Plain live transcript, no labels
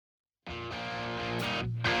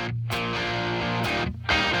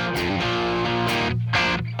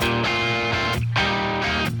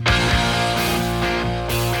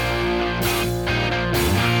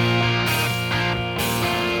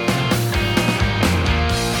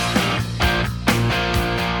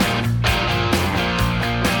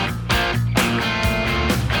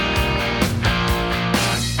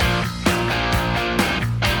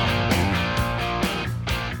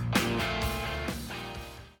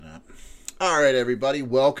Alright everybody,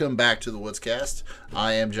 welcome back to the Woodscast.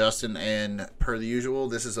 I am Justin, and per the usual,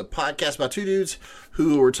 this is a podcast about two dudes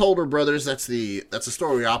who were told are brothers. That's the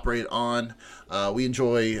story we operate on. We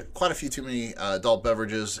enjoy quite a few too many adult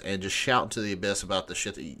beverages and just shout into the abyss about the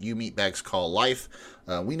shit that you meatbags call life.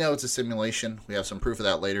 We know it's a simulation. We have some proof of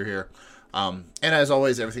that later here. And as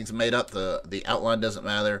always, everything's made up. The outline doesn't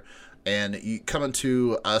matter. And coming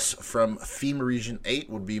to us from FEMA Region 8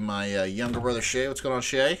 would be my younger brother Shay. What's going on,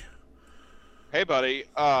 Shay? Hey, buddy.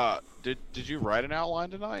 Did you write an outline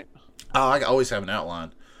tonight? Oh, I always have an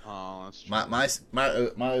outline. Oh, that's true. My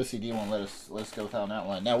OCD won't let us go without an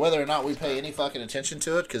outline. Now, whether or not we pay any fucking attention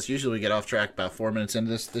to it, because usually we get off track about 4 minutes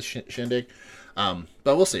into this shindig. But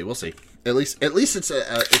we'll see. At least it's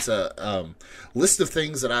a list of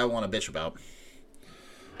things that I want to bitch about.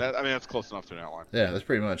 That's close enough to an outline. Yeah, that's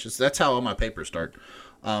pretty much. That's how all my papers start.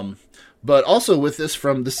 But also with this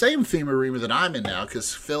from the same FEMA arena that I'm in now,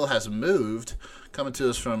 because Phil has moved, coming to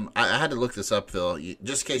us from, I had to look this up, Phil,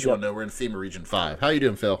 just in case you want to know, we're in FEMA Region 5. How you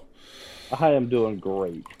doing, Phil? I am doing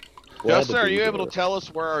great. Justin, are you able to tell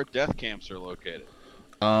us where our death camps are located?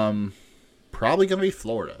 Probably going to be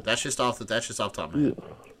Florida. That's just off the top of my head.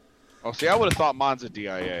 Oh, see, I would have thought mine's a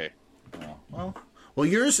DIA. Oh, well,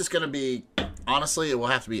 yours is going to be, honestly, it will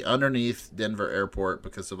have to be underneath Denver Airport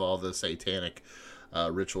because of all the satanic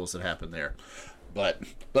rituals that happen there. But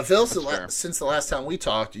Phil, since the last time we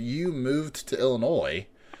talked, you moved to Illinois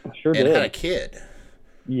and had a kid.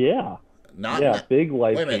 Yeah. Big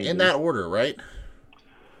life. Wait a minute, in that order, right?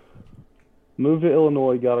 Moved to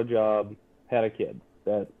Illinois, got a job, had a kid.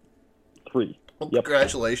 That 3. Well, yep.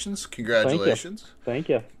 Congratulations. Thank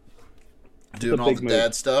you. Doing all the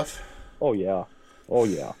dad stuff. Oh yeah.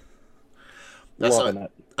 Loving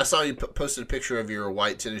it. I saw you posted a picture of your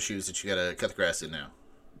white tennis shoes that you got to cut the grass in now.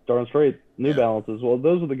 Darn straight. New Balances. Well,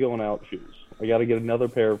 those are the going out shoes. I got to get another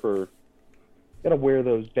pair got to wear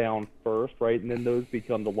those down first, right? And then those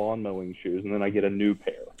become the lawn mowing shoes, and then I get a new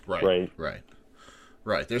pair.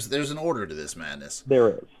 Right. There's an order to this madness. There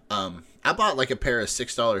is. I bought like a pair of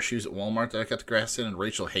 $6 shoes at Walmart that I cut the grass in, and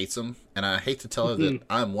Rachel hates them. And I hate to tell her that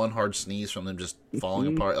I'm one hard sneeze from them just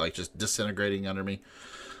falling apart, like just disintegrating under me.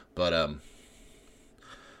 But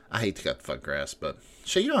I hate to cut the fucking grass. But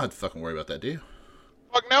Shay, you don't have to fucking worry about that, do you?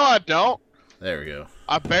 Fuck no, I don't. There we go.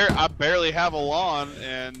 I barely have a lawn,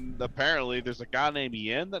 and apparently there's a guy named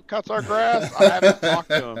Ian that cuts our grass. I haven't talked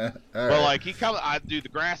to him, but like he comes, the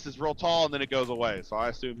grass is real tall and then it goes away, so I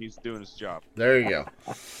assume he's doing his job. There you go.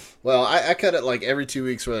 Well, I cut it like every 2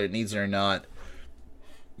 weeks, whether it needs it or not.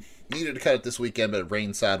 Needed to cut it this weekend, but it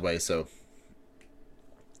rained sideways, so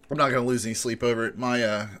I'm not going to lose any sleep over it.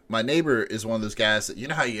 My neighbor is one of those guys that, you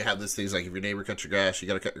know how you have these things like if your neighbor cuts your grass, you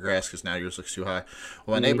got to cut your grass because now yours looks too high.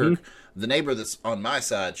 Well, the neighbor that's on my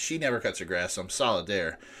side, she never cuts her grass, so I'm solid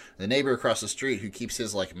there. The neighbor across the street who keeps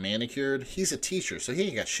his like manicured, he's a teacher, so he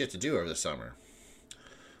ain't got shit to do over the summer.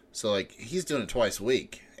 So like he's doing it twice a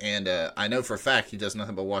week, and I know for a fact he does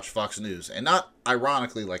nothing but watch Fox News, and not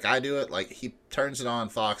ironically like I do it. Like he turns it on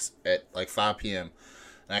Fox at like 5 p.m.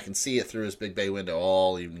 and I can see it through his big bay window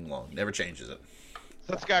all evening long. Never changes it.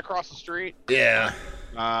 That's the guy across the street? Yeah.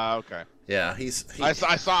 Okay. Yeah, I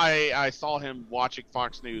saw him watching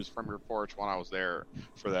Fox News from your porch when I was there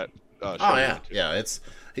for that show. Oh yeah, yeah.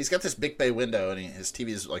 He's got this big bay window and his TV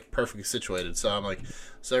is like perfectly situated. So I'm like,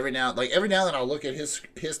 every now and then I'll look at his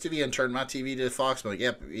TV and turn my TV to Fox. I'm like,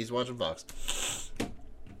 yep, he's watching Fox.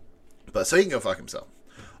 But so he can go fuck himself.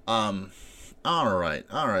 All right.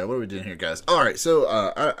 What are we doing here, guys? All right. So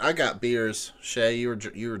I got beers. Shay, you were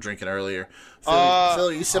drinking earlier. Phil,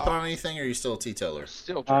 are you sipping on anything, or are you still a teetotaler?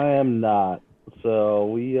 Still drinking. I am not. So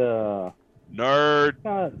we nerd.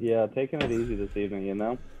 Taking it easy this evening, you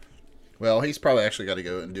know. Well, he's probably actually got to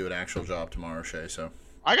go and do an actual job tomorrow, Shay. So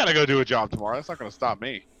I got to go do a job tomorrow. That's not going to stop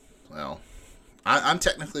me. Well, I'm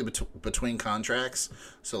technically between contracts,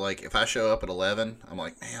 so like if I show up at 11, I'm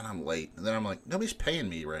like, man, I'm late, and then I'm like, nobody's paying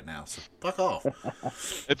me right now, so fuck off.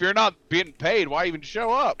 If you're not being paid, why even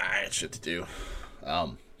show up? I got shit to do.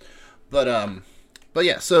 But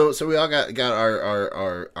yeah, so we all got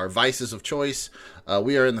our vices of choice.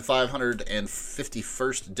 We are in the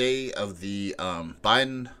 551st day of the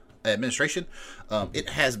Biden administration. It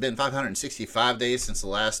has been 565 days since the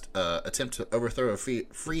last attempt to overthrow a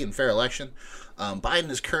free and fair election. Biden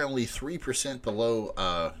is currently 3%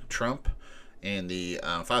 below Trump in the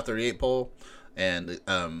 538 poll, and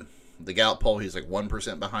the Gallup poll, he's like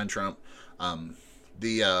 1% behind Trump.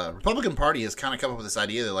 The Republican Party has kind of come up with this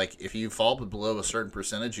idea that, like, if you fall below a certain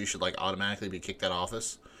percentage, you should, like, automatically be kicked out of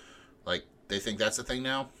office. Like, they think that's a thing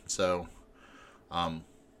now. So,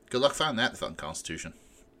 good luck finding that in the fucking Constitution.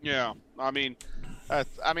 Yeah, I mean,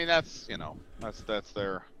 that's you know, that's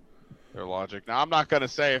their logic. Now, I'm not gonna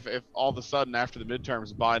say if all of a sudden after the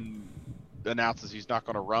midterms Biden announces he's not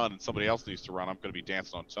going to run and somebody else needs to run, I'm going to be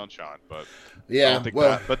dancing on sunshine. But yeah,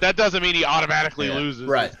 but that doesn't mean he automatically loses.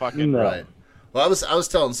 Right, fucking right. Well, I was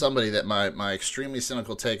telling somebody that my extremely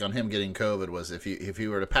cynical take on him getting COVID was if he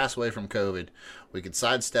were to pass away from COVID, we could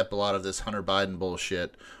sidestep a lot of this Hunter Biden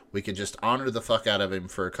bullshit. We could just honor the fuck out of him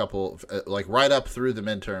for a couple, like right up through the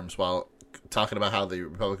midterms, while talking about how the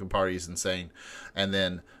Republican Party is insane, and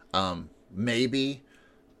then maybe,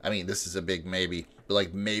 I mean, this is a big maybe, but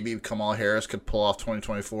like maybe Kamala Harris could pull off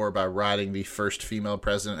 2024 by riding the first female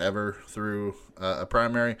president ever through a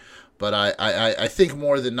primary. But I think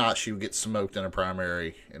more than not she would get smoked in a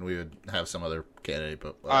primary, and we would have some other candidate.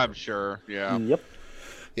 But I'm sure, yeah. Yep.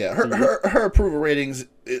 Yeah, her approval ratings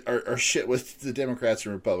are shit with the Democrats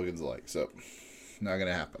and Republicans alike, so not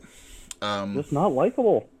gonna happen. Just not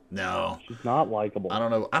likable. No, she's not likable. I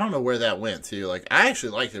don't know where that went to. Like, I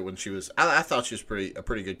actually liked it when she was. I thought she was a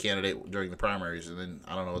pretty good candidate during the primaries, and then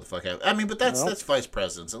I don't know what the fuck happened. I mean, but that's vice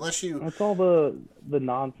presidents, unless you. That's all the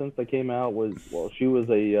nonsense that came out was, well, she was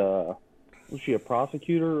she a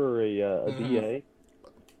prosecutor or a DA,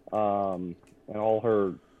 and all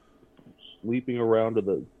her sleeping around to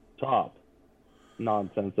the top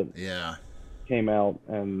nonsense that came out,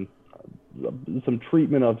 and some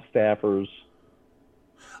treatment of staffers.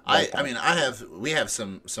 We have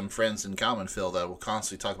some friends in common, Phil, that will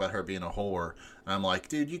constantly talk about her being a whore, and I'm like,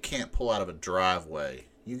 dude, you can't pull out of a driveway.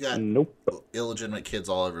 You got illegitimate kids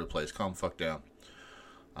all over the place. Calm the fuck down.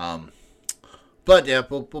 But yeah,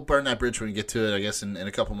 we'll burn that bridge when we get to it. I guess in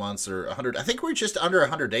a couple months or 100. I think we're just under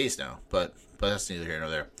 100 days now, but that's neither here nor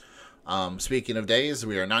there. Speaking of days,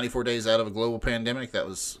 we are 94 days out of a global pandemic that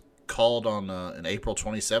was called on April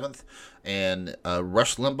 27th, and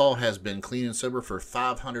Rush Limbaugh has been clean and sober for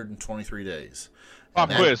 523 days.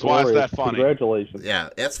 Quiz, why is that funny? Congratulations. Yeah,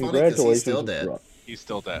 that's funny because he's still dead. He's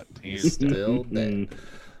still dead. He's still dead.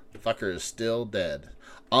 Fucker is still dead.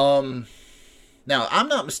 Now, I'm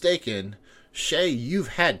not mistaken, Shay, you've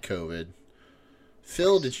had COVID.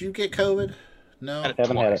 Phil, did you get COVID? No,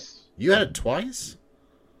 haven't had it. You had it twice?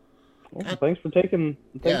 Well, thanks for taking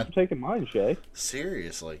mine, Shay.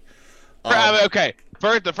 Seriously. Okay.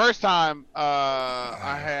 The first time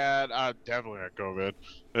I definitely had COVID.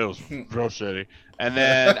 It was real shitty. And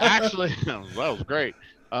then actually, that was great.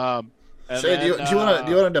 Shay, do you want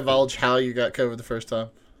to divulge how you got COVID the first time?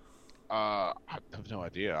 I have no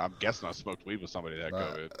idea. I'm guessing I smoked weed with somebody that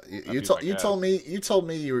COVID. You told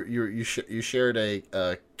me you shared a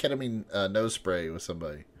ketamine nose spray with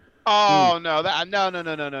somebody. Oh no! No!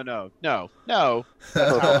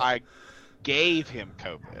 That's how I gave him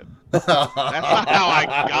COVID. That's not how I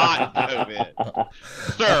got COVID,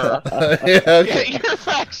 sir. Okay. Get your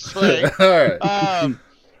facts straight. All right.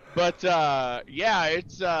 But yeah,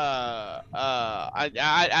 it's I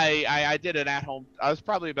did an at home. I was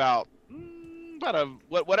probably about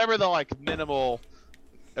whatever the like minimal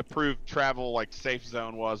approved travel like safe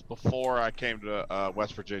zone was before I came to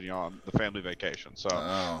West Virginia on the family vacation. So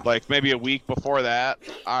like maybe a week before that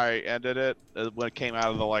I ended it when it came out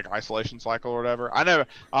of the like isolation cycle or whatever. I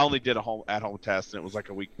only did a at home test, and it was like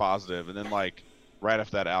a week positive, and then like right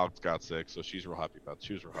after that Alex got sick, so she was real happy about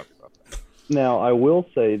that. Now I will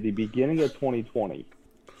say the beginning of 2020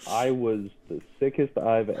 I was the sickest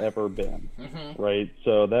I've ever been. Right?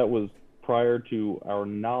 So that was prior to our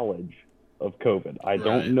knowledge of COVID. I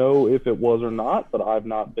don't know if it was or not, but I've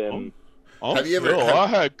not been. Have you ever? I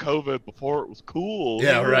had COVID before it was cool.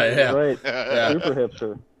 Yeah, right. Yeah, right. Yeah. Super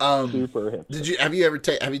hipster. Super hipster. Have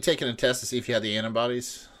you taken a test to see if you had the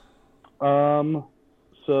antibodies? So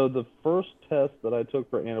the first test that I took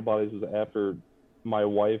for antibodies was after my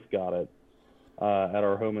wife got it at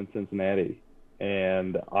our home in Cincinnati,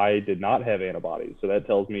 and I did not have antibodies. So that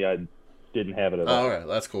tells me I didn't have it at all. All right,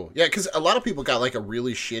 that's cool. Yeah, because a lot of people got like a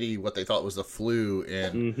really shitty, what they thought was the flu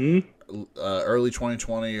in early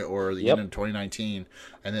 2020 or the end of 2019,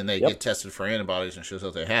 and then they get tested for antibodies and shows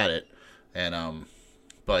that they had it. And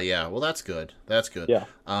but yeah, well, that's good. That's good. Yeah.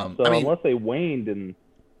 Unless they waned in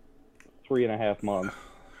 3.5 months,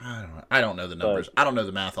 I don't know the numbers. I don't know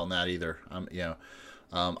the math on that either.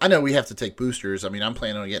 I know we have to take boosters. I mean, I'm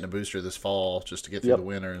planning on getting a booster this fall just to get through the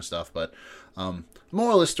winter and stuff. But the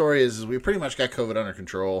moral of the story is we pretty much got COVID under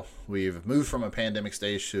control. We've moved from a pandemic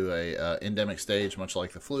stage to a endemic stage, much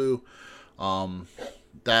like the flu.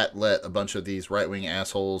 That let a bunch of these right-wing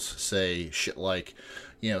assholes say shit like,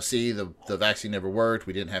 see, the vaccine never worked.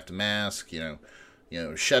 We didn't have to mask.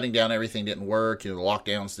 Shutting down everything didn't work. The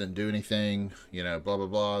lockdowns didn't do anything. Blah, blah,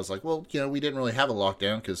 blah. It's like, well, we didn't really have a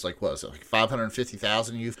lockdown because, what was it,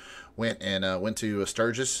 550,000 youth went to a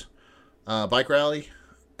Sturgis bike rally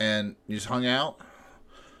and you just hung out.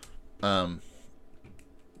 And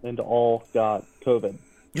all got COVID.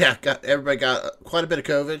 Yeah, everybody got quite a bit of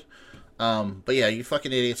COVID. But yeah, you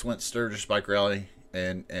fucking idiots went to Sturgis bike rally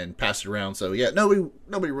and passed it around. So yeah,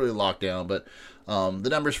 nobody really locked down, but the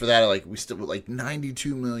numbers for that are we still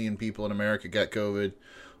 92 million people in America got COVID.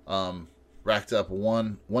 Racked up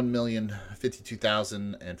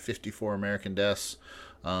 1,052,054 American deaths.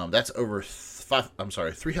 That's over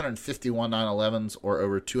 351 9/11s or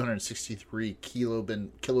over 263 kilo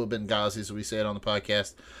Benghazis, as we said on the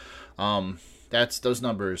podcast. Those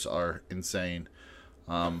numbers are insane.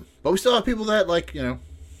 But we still have people that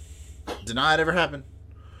deny it ever happened.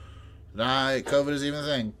 Deny COVID is even a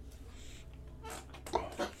thing.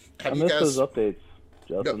 I miss those updates,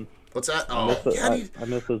 Justin. What's that? I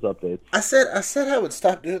miss those updates. I said I would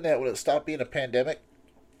stop doing that when it stopped being a pandemic,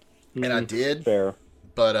 and I did. Fair,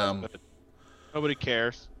 but nobody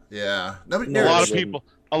cares. Yeah, nobody.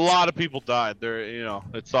 A lot of people died.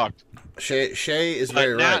 It sucked. Shay is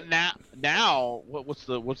very right. Now, what's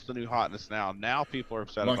the new hotness now? Now people are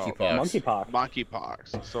upset about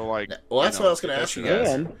monkeypox. So well, that's what I was going to ask you guys.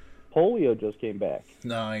 And polio just came back.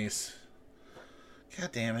 Nice.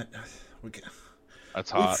 God damn it.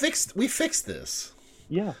 That's hot. We fixed this.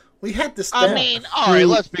 Yeah. We had this. I mean, all right.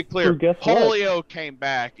 Let's be clear. Polio what? Came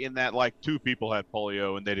back in that 2 people had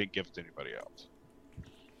polio and they didn't give it to anybody else.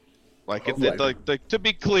 To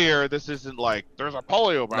be clear, this isn't there's a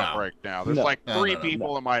polio outbreak now. There's 3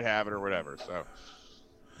 people that might have it or whatever. So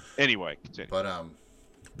anyway, continue.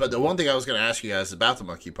 But the one thing I was going to ask you guys about the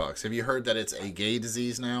monkeypox, have you heard that it's a gay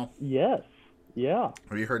disease now? Yes. Yeah.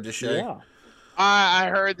 Have you heard this, Shay? Yeah. I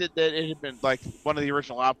heard that it had been one of the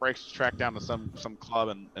original outbreaks was tracked down to some club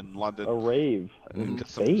in London. A rave.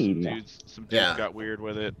 Some dudes got weird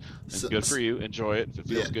with it. And good for you. Enjoy it. If it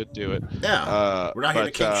feels good, do it. Yeah. We're not here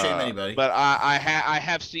to kink shame anybody. But I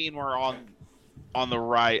have seen where on the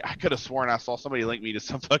right, I could have sworn I saw somebody link me to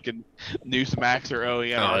some fucking Newsmax or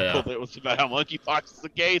OEM article that was about how monkeypox is a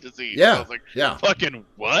gay disease. Yeah. I was like, fucking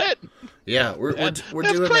what? Yeah, we're doing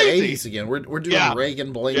crazy. the 80s again. We're doing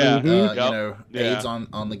Reagan blaming AIDS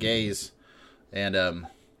on the gays, and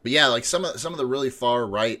but yeah, some of the really far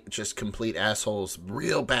right, just complete assholes,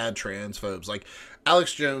 real bad transphobes.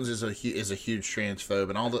 Alex Jones is a huge transphobe,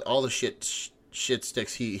 and all the shit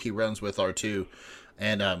sticks he runs with are too,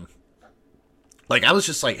 and I was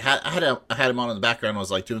just I had him on in the background. I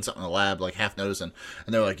was doing something in the lab, half nosing,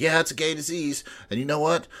 and they were like, "Yeah, it's a gay disease." And you know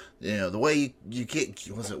what? The way you keep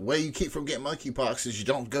from getting monkeypox is you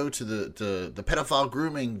don't go to the pedophile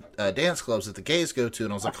grooming dance clubs that the gays go to.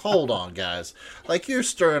 And I was like, "Hold on, guys! You're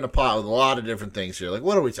stirring a pot with a lot of different things here.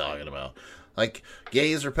 What are we talking about?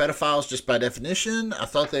 Gays are pedophiles just by definition? I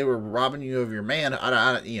thought they were robbing you of your man. It's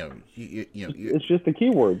just the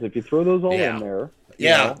keywords. If you throw those all in there.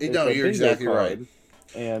 Yeah, you're exactly right.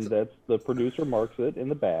 And that's the producer marks it in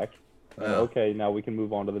the back. Okay, now we can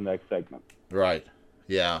move on to the next segment. Right.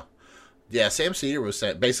 Yeah. Yeah, Sam Cedar was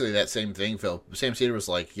saying basically that same thing, Phil. Sam Cedar was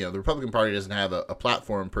like, the Republican Party doesn't have a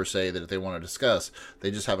platform per se that they want to discuss. They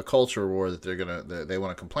just have a culture war that they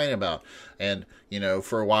want to complain about. And,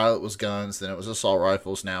 for a while it was guns, then it was assault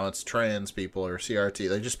rifles, now it's trans people or CRT.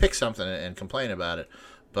 They just pick something and complain about it.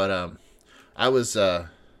 But I was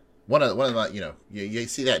one of my, you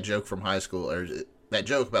see that joke from high school, or that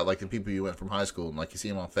joke about the people you went from high school, and you see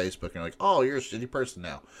them on Facebook, and you're like, oh, you're a shitty person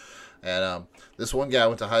now. And this one guy I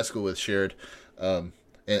went to high school with shared a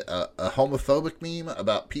homophobic meme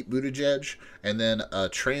about Pete Buttigieg, and then a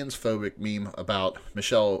transphobic meme about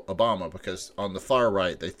Michelle Obama, because on the far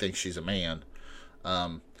right they think she's a man.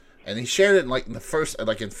 And he shared it in the first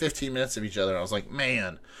in 15 minutes of each other. And I was like,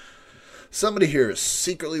 man, somebody here is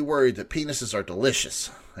secretly worried that penises are delicious.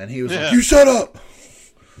 And he was like, you shut up.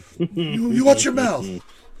 You watch your mouth.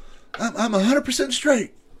 I'm 100%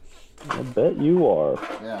 straight. I bet you are.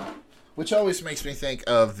 Yeah. Which always makes me think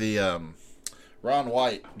of the Ron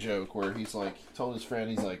White joke where he's told his friend,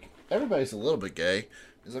 he's like, everybody's a little bit gay.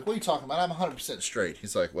 He's like, what are you talking about? I'm 100% straight.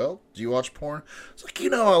 He's like, well, do you watch porn? It's like,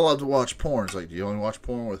 I love to watch porn. It's like, do you only watch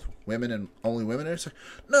porn with women and only women? It's like,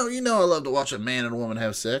 no, I love to watch a man and a woman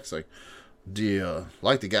have sex. Like, Do you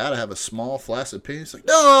like the guy to have a small, flaccid penis? Like,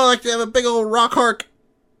 no, I like to have a big old rock hard.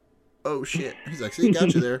 Oh, shit. He's like, see,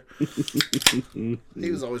 got you there. He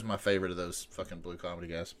was always my favorite of those fucking blue comedy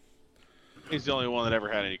guys. He's the only one that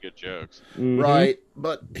ever had any good jokes. Mm-hmm. Right.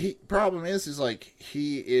 But problem is like,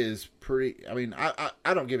 he is pretty, I mean, I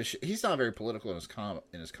don't give a shit. He's not very political in his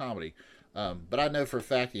comedy. But I know for a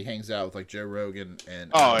fact he hangs out with like Joe Rogan and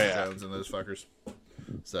Alex Jones and those fuckers.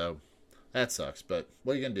 So that sucks. But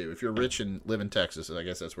what are you going to do? If you're rich and live in Texas, I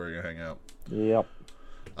guess that's where you're going to hang out. Yep.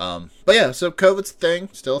 But yeah, so COVID's a thing,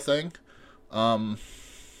 still a thing. What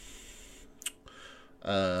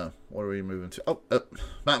are we moving to?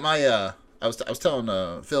 I was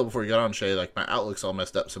telling Phil before you got on, Shay, like my Outlook's all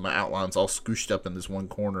messed up, so my outline's all scooshed up in this one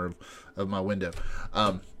corner of my window.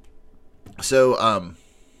 I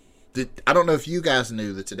don't know if you guys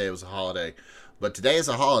knew that today was a holiday, but today is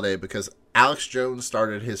a holiday because Alex Jones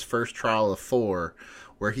started his first trial of 4,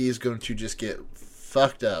 where he is going to just get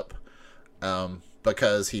fucked up.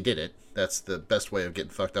 Because he did it. That's the best way of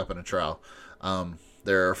getting fucked up in a trial.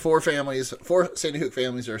 There are 4 Sandy Hook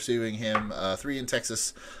families are suing him. 3 in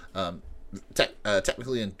Texas,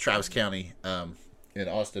 technically in Travis County, in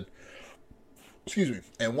Austin. Excuse me.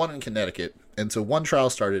 And 1 in Connecticut. And so 1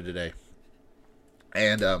 trial started today.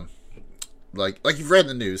 And like you've read in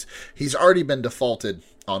the news, he's already been defaulted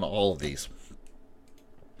on all of these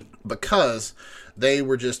because they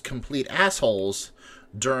were just complete assholes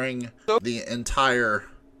during the entire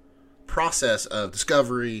process of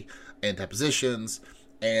discovery and depositions.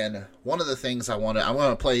 And one of the things I want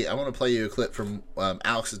to play you a clip from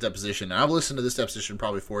Alex's deposition. And I've listened to this deposition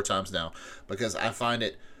probably 4 times now because I find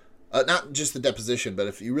it not just the deposition, but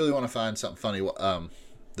if you really want to find something funny,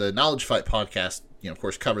 the Knowledge Fight podcast, of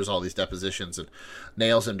course, covers all these depositions and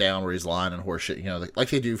nails him down where he's lying and horseshit, like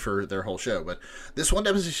they do for their whole show. But this one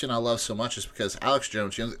deposition I love so much is because Alex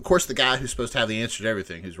Jones, of course, the guy who's supposed to have the answer to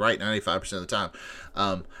everything, who's right 95% of the time,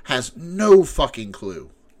 has no fucking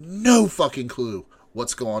clue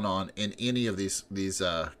what's going on in any of these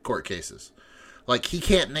court cases. Like, he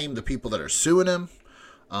can't name the people that are suing him.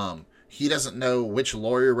 He doesn't know which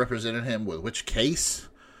lawyer represented him with which case.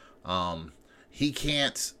 He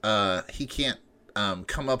can't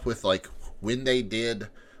come up with like when they did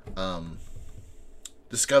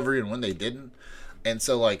discovery and when they didn't. And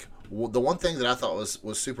so like the one thing that I thought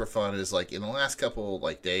was super fun is like in the last couple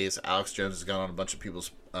like days, Alex Jones has gone on a bunch of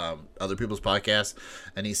people's other people's podcasts,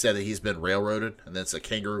 and he said that he's been railroaded, and then it's a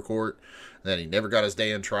kangaroo court, and that he never got his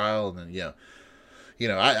day in trial, and then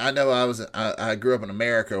I know I grew up in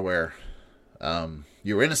America where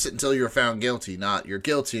you were innocent until you were found guilty, not you're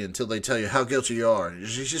guilty until they tell you how guilty you are.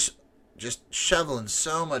 He's just shoveling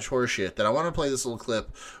so much horseshit that I want to play this little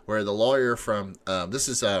clip where the lawyer from this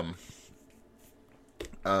is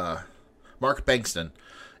Mark Bankston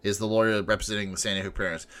is the lawyer representing the Sandy Hook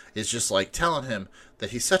parents, is just like telling him that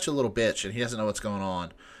he's such a little bitch and he doesn't know what's going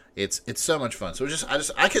on. It's so much fun. So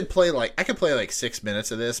I could play like 6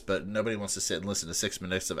 minutes of this, but nobody wants to sit and listen to 6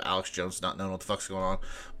 minutes of Alex Jones not knowing what the fuck's going on.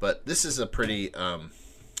 But this is a pretty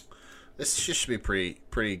this should be a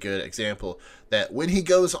pretty good example that when he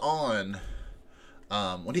goes on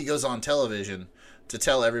television to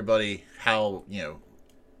tell everybody how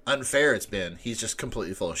unfair it's been, he's just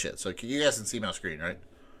completely full of shit. So you guys can see my screen, right?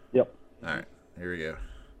 Yep. All right, here we go.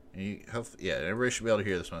 Everybody should be able to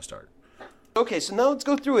hear this when I start. Okay, so now let's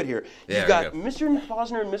go through it here. Yeah, You've got Mr.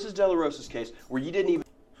 Posner and Mrs. De La Rosa's case where you didn't even.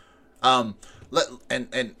 And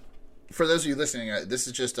for those of you listening, this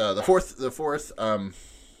is just the fourth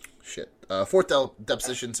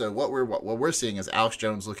deposition. So what we're seeing is Alex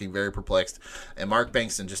Jones looking very perplexed, and Mark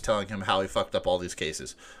Bankston just telling him how he fucked up all these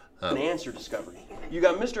cases. An answer discovery. You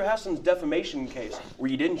got Mr. Heston's defamation case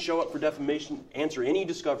where you didn't show up for defamation, answer any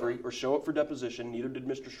discovery, or show up for deposition. Neither did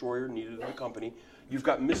Mr. Schroyer, neither did the company. You've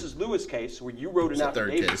got Mrs. Lewis' case where you wrote an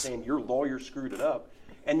affidavit saying your lawyer screwed it up.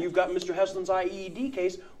 And you've got Mr. Heston's IED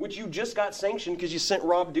case, which you just got sanctioned because you sent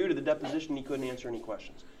Rob Dew to the deposition and he couldn't answer any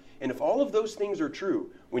questions. And if all of those things are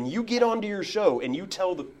true, when you get onto your show and you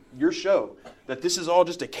tell your show that this is all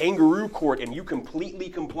just a kangaroo court and you completely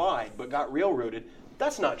complied but got railroaded,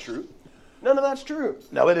 that's not true. None of that's true.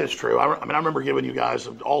 No, it is true. I remember giving you guys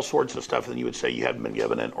all sorts of stuff, and then you would say you hadn't been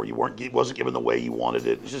given it, or wasn't given the way you wanted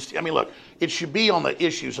it. It's just, look, it should be on the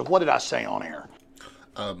issues of what did I say on air.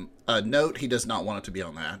 Note: he does not want it to be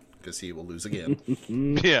on that because he will lose again.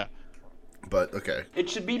 Yeah. But okay. It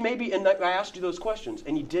should be maybe, and I asked you those questions,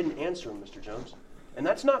 and you didn't answer them, Mr. Jones, and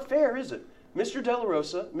that's not fair, is it? Mr. De La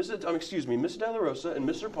Rosa, Miss De La Rosa, and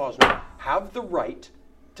Mr. Posner have the right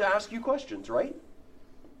to ask you questions, right?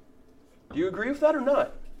 Do you agree with that or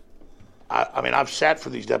not? I mean, I've sat for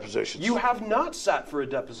these depositions. You have not sat for a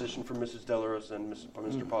deposition for Mrs. De La Rosa and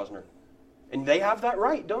Mr. Posner. And they have that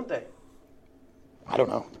right, don't they? I don't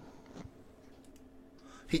know.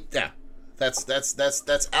 That's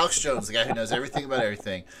Alex Jones, the guy who knows everything about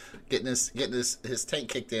everything, getting his tank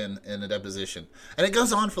kicked in a deposition, and it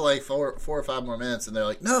goes on for like four or five more minutes, and they're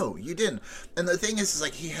like, "No, you didn't." And the thing is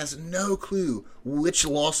like he has no clue which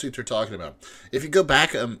lawsuit they're talking about. If you go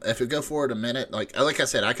back, if you go forward a minute, like I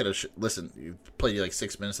said, I could have listened. You played like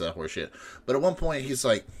 6 minutes of that horse shit, but at one point he's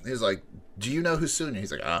like, "Do you know who's suing you?"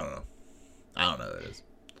 He's like, "I don't know who it is."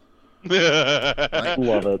 I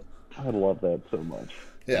love it. I love that so much.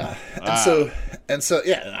 Yeah, and so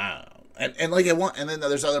yeah, and like and then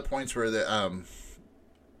there's other points where and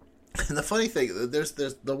the funny thing, there's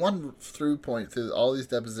the one through point through all these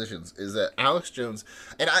depositions is that Alex Jones,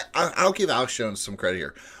 and I'll give Alex Jones some credit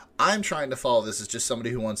here. I'm trying to follow this as just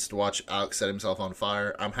somebody who wants to watch Alex set himself on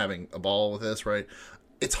fire. I'm having a ball with this, right?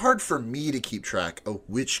 It's hard for me to keep track of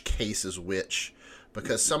which case is which,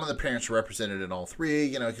 because some of the parents are represented in all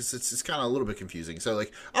three, because it's kind of a little bit confusing. So,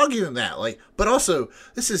 like, I'll give him that. Like, but also,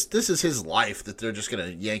 this is his life that they're just going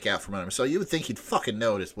to yank out from under him. So you would think he'd fucking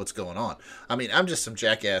notice what's going on. I mean, I'm just some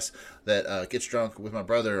jackass that gets drunk with my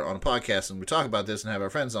brother on a podcast, and we talk about this and have our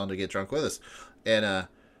friends on to get drunk with us. And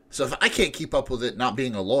so if I can't keep up with it not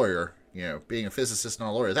being a lawyer, being a physicist,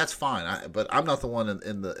 not a lawyer, that's fine. But I'm not the one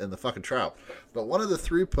in the fucking trial. But one of the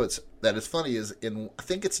throughputs that is funny is I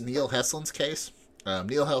think it's Neil Heslin's case.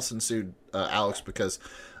 Neil Helson sued Alex because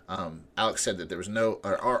Alex said that there was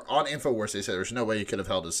or on InfoWars they said there was no way he could have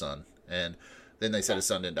held his son, and then they said his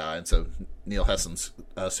son didn't die, and so Neil Helson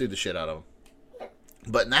sued the shit out of him.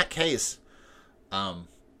 But in that case,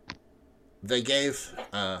 they gave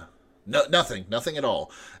nothing at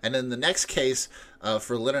all. And in the next case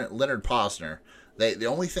for Leonard Posner, the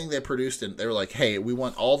only thing they produced, and they were like, "Hey, we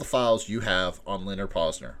want all the files you have on Leonard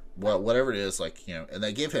Posner." Well, whatever it is, and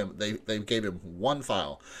they gave him one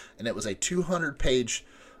file, and it was a 200-page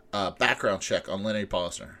background check on Leonard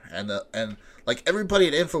Posner, and like everybody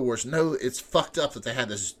at InfoWars know it's fucked up that they had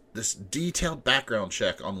this detailed background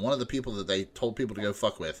check on one of the people that they told people to go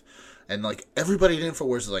fuck with, and like everybody at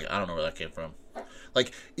InfoWars is like, I don't know where that came from.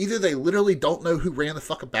 Like either they literally don't know who ran the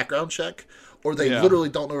fucking background check, or they literally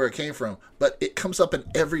don't know where it came from, but it comes up in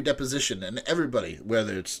every deposition, and everybody,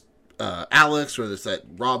 whether it's Alex, whether it's that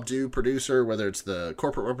Rob Dew producer, whether it's the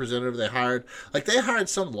corporate representative they hired. Like, they hired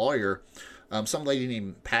some lawyer, some lady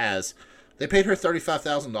named Paz. They paid her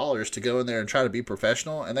 $35,000 to go in there and try to be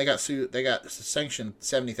professional, and they got sanctioned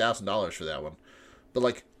 $70,000 for that one. But,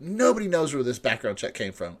 like, nobody knows where this background check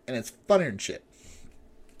came from, and it's funnier than shit.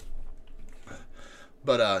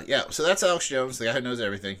 But, yeah, so that's Alex Jones, the guy who knows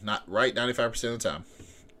everything. Not right 95% of the time.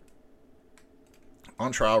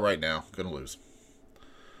 On trial right now. Gonna lose.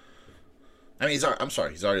 I mean, he's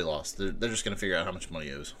already lost. They're just going to figure out how much money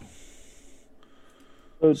he owes.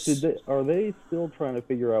 So are they still trying to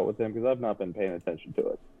figure out with them? Because I've not been paying attention to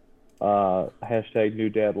it. Hashtag new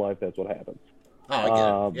dad life, that's what happens. Oh,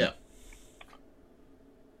 I get it.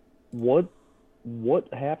 Yeah. What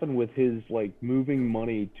happened with his, like, moving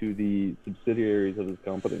money to the subsidiaries of his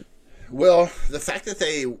company? Well, the fact that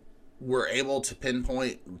they were able to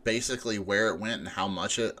pinpoint basically where it went and how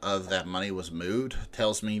much of that money was moved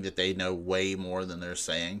tells me that they know way more than they're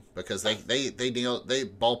saying, because they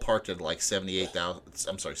ballparked it like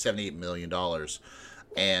 $78 million,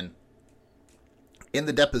 and in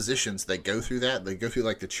the depositions they go through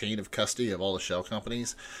like the chain of custody of all the shell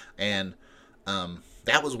companies, and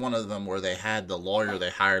that was one of them where they had the lawyer they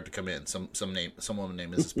hired to come in, some woman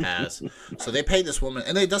named Mrs. Paz. So they paid this woman,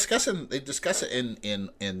 and they discuss it in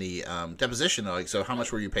the deposition. They're like, so how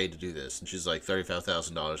much were you paid to do this? And she's like,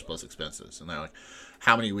 $35,000 plus expenses. And they're like,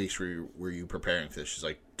 how many weeks were you preparing for this? She's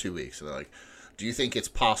like, 2 weeks. And they're like, do you think it's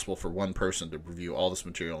possible for one person to review all this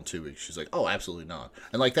material in 2 weeks? She's like, oh, absolutely not.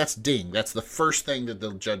 And like, that's the first thing that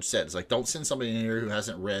the judge said. It's like, don't send somebody in here who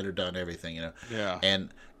hasn't read or done everything, Yeah. And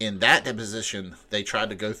in that deposition, they tried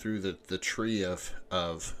to go through the tree of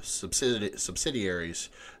subsidiaries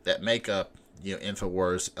that make up,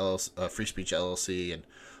 InfoWars, LLC, Free Speech LLC, and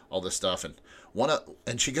all this stuff. And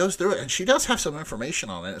she goes through it, and she does have some information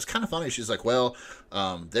on it. It's kind of funny. She's like, well,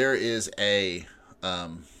 there is a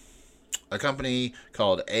company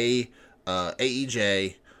called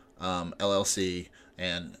AEJ LLC,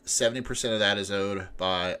 and 70% of that is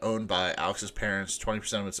owned by Alex's parents,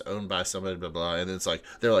 20% of it's owned by somebody, blah blah. And it's like,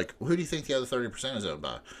 they're like, well, who do you think the other 30% is owned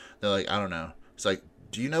by? They're like, I don't know. It's like,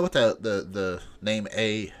 do you know what the name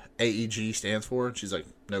AEG stands for? And she's like,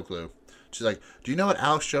 no clue. She's like, do you know what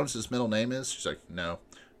Alex Jones's middle name is? She's like, no.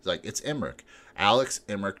 It's like, it's Emmerich. Alex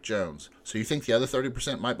Emmerich Jones. So you think the other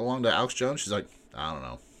 30% might belong to Alex Jones? She's like, I don't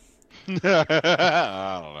know.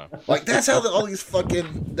 I don't know. Like, that's how all these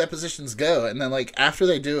fucking depositions go. And then, like, after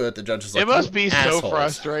they do it, the judge is like, it must be assholes. so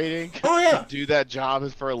frustrating. Oh, yeah. To do that job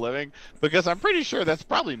is for a living, because I'm pretty sure that's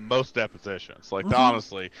probably most depositions. Like,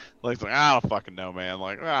 honestly, like, I don't fucking know, man.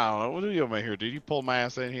 Like, I don't know. What are you over here, dude? You pulled my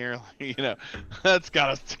ass in here? Like, you know, that's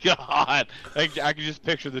gotta, God. I can just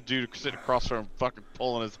picture the dude sitting across from him fucking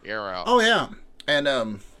pulling his hair out. Oh, yeah. And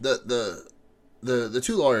the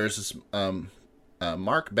two lawyers is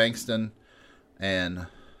Mark Bankston and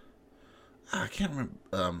I can't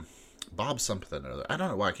remember Bob something or other. I don't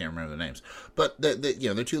know why I can't remember their names, but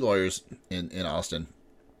they're two lawyers in Austin.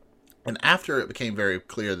 And after it became very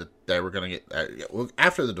clear that they were going to get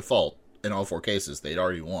after the default in all 4 cases, they'd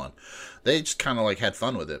already won. They just kind of like had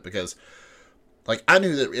fun with it because, like, I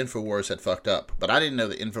knew that InfoWars had fucked up, but I didn't know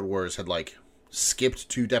that InfoWars had like skipped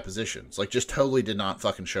 2 depositions, like just totally did not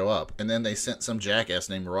fucking show up. And then they sent some jackass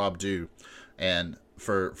named Rob Dew and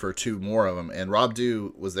for 2 more of them, and Rob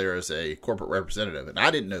Dew was there as a corporate representative, and I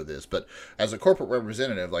didn't know this, but as a corporate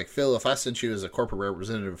representative, like, Phil, if I sent you as a corporate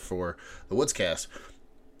representative for the Woodscast,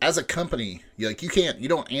 as a company, you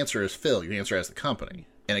don't answer as Phil, you answer as the company,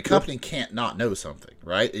 and a company can't not know something,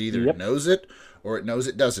 right? It either knows it or it knows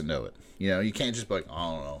it doesn't know it. You know, you can't just be like,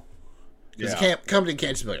 I don't know, because company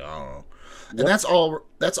can't just be like, I don't know. And that's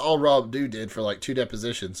all Rob Dew did for like 2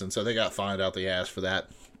 depositions, and so they got fined out the ass for that.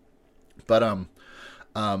 But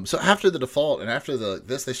so after the default and after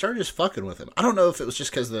this, they started just fucking with him. I don't know if it was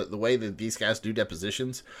just because the way that these guys do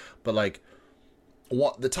depositions, but like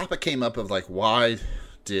the topic came up of like, why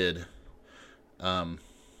did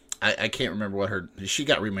I can't remember she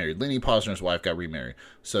got remarried. Lenny Posner's wife got remarried.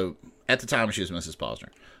 So at the time she was Mrs. Posner.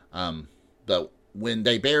 But when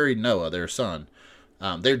they buried Noah, their son,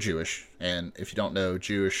 they're Jewish, and if you don't know,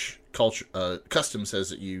 Jewish culture custom says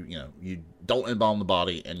that you don't embalm the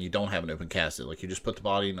body and you don't have an open casket. Like, you just put the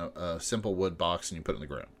body in a simple wood box and you put it in the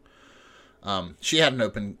ground. She had an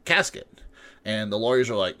open casket, and the lawyers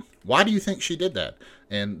are like, why do you think she did that?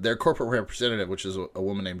 And their corporate representative, which is a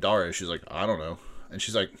woman named Daria, she's like, I don't know. And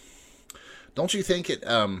she's like, don't you think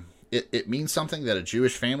it means something that a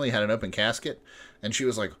Jewish family had an open casket? And she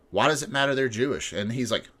was like, why does it matter they're Jewish? And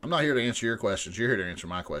he's like, I'm not here to answer your questions. You're here to answer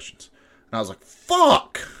my questions. And I was like,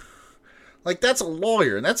 fuck! Like, that's a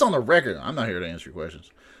lawyer, and that's on the record. I'm not here to answer your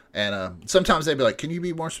questions. And sometimes they'd be like, can you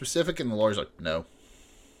be more specific? And the lawyer's like, no.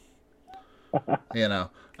 I don't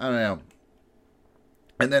know.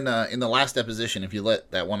 And then in the last deposition, if you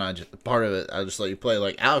let that one part of it, I just let you play.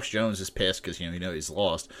 Like, Alex Jones is pissed because he's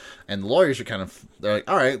lost, and the lawyers are they're like,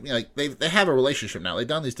 all right, like they have a relationship now. They've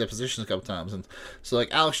done these depositions a couple times, and so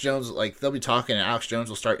like Alex Jones, like they'll be talking, and Alex Jones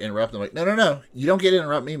will start interrupting. I'm like, no, you don't get to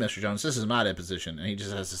interrupt me, Mr. Jones. This is my deposition, and he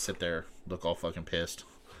just has to sit there, look all fucking pissed.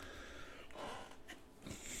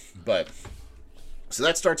 But so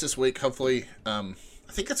that starts this week. Hopefully, I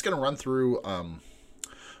think it's gonna run through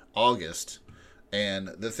August. And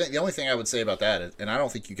the only thing I would say about that is, and I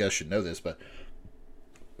don't think you guys should know this, but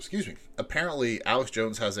excuse me, apparently Alex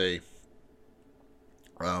Jones has a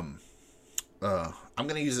I'm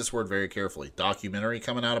going to use this word very carefully, documentary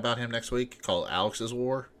coming out about him next week called Alex's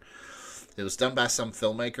War. It was done by some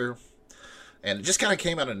filmmaker, and it just kind of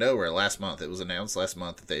came out of nowhere last month. It was announced last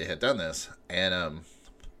month that they had done this, and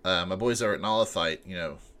my boys over at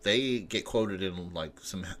Nollifight, they get quoted in like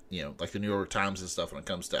some, like the New York Times and stuff when it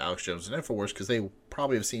comes to Alex Jones and InfoWars, because they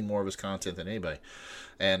probably have seen more of his content than anybody.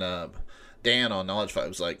 And Dan on Knowledge Fight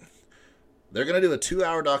was like, they're going to do a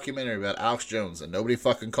 2-hour documentary about Alex Jones, and nobody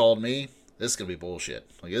fucking called me. This is going to be bullshit.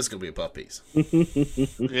 Like, this is going to be a puff piece.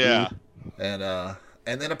 Yeah. And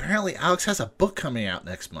then apparently Alex has a book coming out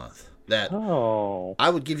next month that I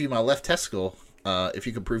would give you my left testicle if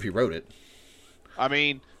you could prove he wrote it. I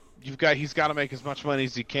mean, he's got to make as much money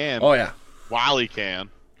as he can. Oh, yeah. While he can.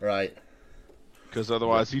 Right. Because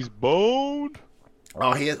otherwise he's boned.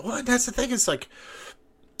 Oh, he is. Well, that's the thing. It's like,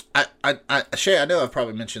 Shay, I know I've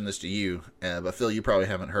probably mentioned this to you, but Phil, you probably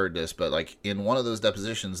haven't heard this, but like in one of those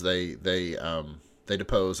depositions, they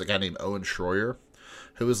depose a guy named Owen Schroyer,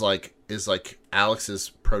 who is like Alex's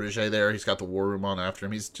protege there. He's got the war room on after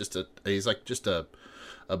him. He's just a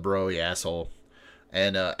broy asshole.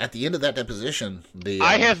 And at the end of that deposition,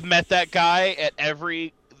 I have met that guy at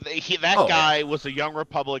every. That guy was a young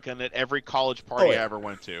Republican at every college party I ever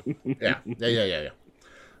went to. Yeah. They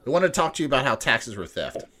wanted to talk to you about how taxes were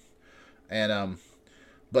theft, and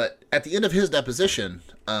but at the end of his deposition,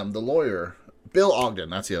 the lawyer Bill Ogden,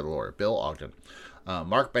 that's the other lawyer, Bill Ogden,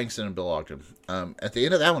 Mark Bankston and Bill Ogden. At the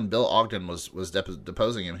end of that one, Bill Ogden was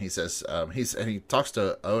deposing him. He says he talks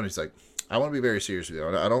to Owen. He's like, I want to be very serious with you.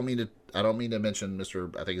 I don't mean to mention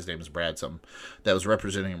Mr. I think his name is Brad something that was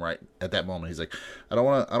representing him right at that moment. He's like, I don't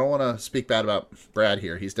want to speak bad about Brad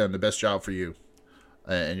here. He's done the best job for you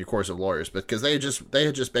and your course of lawyers, but because they had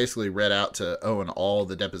just basically read out to Owen all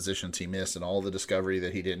the depositions he missed and all the discovery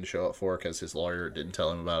that he didn't show up for because his lawyer didn't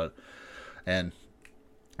tell him about it, and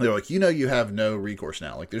they're like, you have no recourse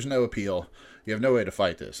now. Like, there's no appeal. You have no way to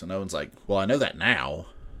fight this. And Owen's like, well, I know that now.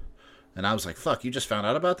 And I was like, fuck, you just found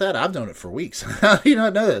out about that? I've known it for weeks. How do you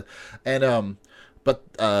not know that? And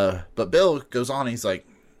but Bill goes on. He's like,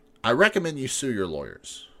 I recommend you sue your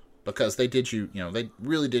lawyers because they did they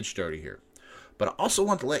really did you dirty here. But I also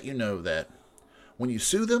want to let you know that when you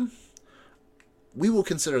sue them, we will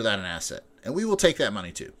consider that an asset, and we will take that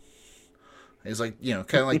money too. He's like, kind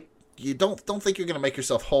of like, you don't think you're going to make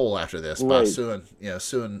yourself whole after this by suing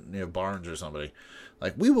Barnes or somebody.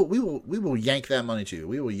 Like, we will yank that money too.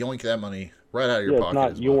 We will yoink that money right out of your pocket.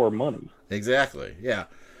 It's not your money. Exactly. Yeah.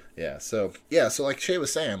 So like Shay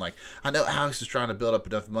was saying, like, I know Alex is trying to build up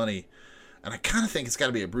enough money. And I kind of think it's got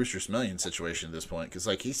to be a Brewster's Million situation at this point, because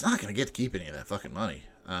like he's not going to get to keep any of that fucking money.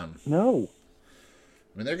 No.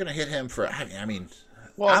 I mean, they're going to hit him for. I mean,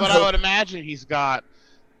 I would imagine he's got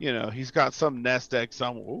some nest egg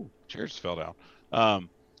somewhere. Ooh, chairs fell down.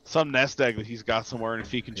 Some nest egg that he's got somewhere, and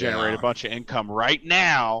if he can generate a bunch of income right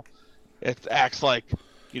now, it acts like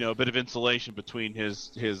a bit of insulation between his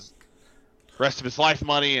rest of his life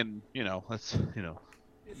money and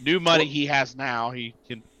new money he has now. He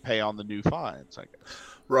can pay on the new fines, I guess.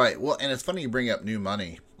 Right. Well, and it's funny you bring up new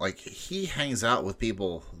money. Like, he hangs out with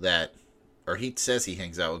people that, or he says he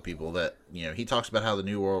hangs out with people that, he talks about how the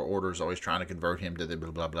New World Order is always trying to convert him to the blah,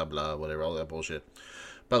 blah, blah, blah, whatever, all that bullshit.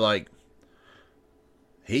 But, like,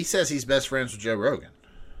 he says he's best friends with Joe Rogan.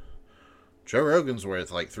 Joe Rogan's worth,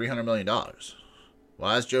 like, $300 million.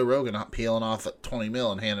 Why is Joe Rogan not peeling off at $20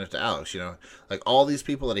 million and handing it to Alex? Like, all these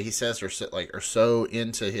people that he says are so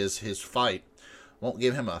into his fight won't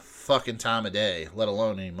give him a fucking time of day, let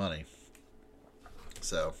alone any money.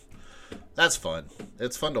 So, that's fun.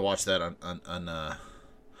 It's fun to watch that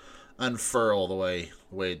unfurl the way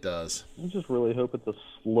it does. I just really hope it's a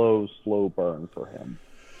slow burn for him.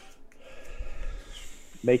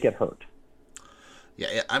 Make it hurt.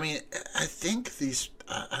 Yeah. I mean, I think these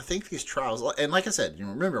trials, and like I said,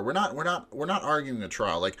 remember, we're not arguing a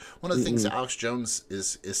trial. Like, one of the things that Alex Jones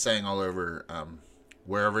is saying all over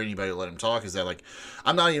wherever anybody let him talk is that, like,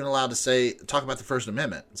 I'm not even allowed to talk about the First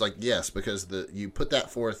Amendment. It's like, yes, because you put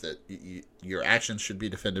that forth that your actions should be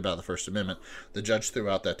defended by the First Amendment. The judge threw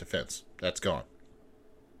out that defense. That's gone.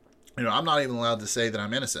 I'm not even allowed to say that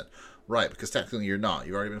I'm innocent. Right, because technically you're not.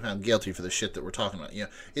 You've already been found guilty for the shit that we're talking about.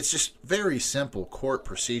 It's just very simple court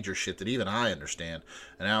procedure shit that even I understand,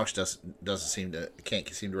 and Alex can't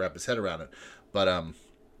seem to wrap his head around it. But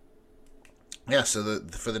yeah. So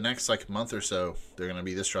for the next like month or so, they're going to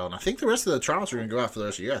be this trial, and I think the rest of the trials are going to go out for the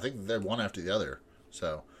rest of the year. I think they're one after the other.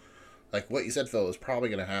 So, like what you said, Phil, is probably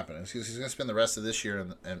going to happen. He's going to spend the rest of this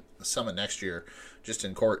year and some of next year just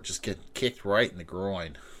in court, just get kicked right in the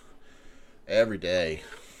groin every day.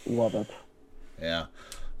 Love it. Yeah.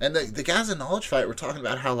 And the guys in Knowledge Fight were talking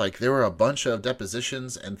about how, like, there were a bunch of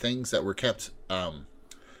depositions and things that were kept,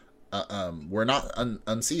 were not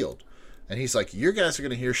unsealed. And he's like, your guys are going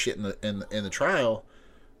to hear shit in the trial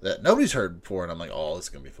that nobody's heard before. And I'm like, oh, this is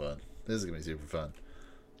going to be fun. This is going to be super fun.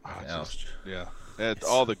 Yeah. It's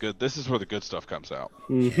all the good. This is where the good stuff comes out.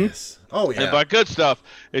 Mm-hmm. Yes. Oh, yeah. And by good stuff,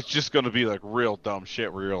 it's just going to be, like, real dumb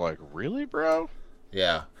shit where you're like, really, bro?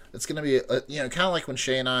 Yeah. It's going to be, kind of like when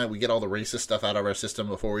Shay and I, we get all the racist stuff out of our system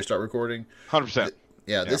before we start recording. 100%.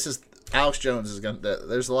 Yeah, this is, Alex Jones is going to,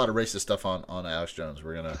 there's a lot of racist stuff on Alex Jones.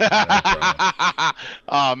 We're going to.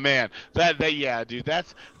 Oh, man. Yeah, dude,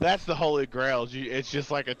 that's the holy grail. It's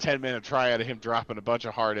just like a 10-minute tryout of him dropping a bunch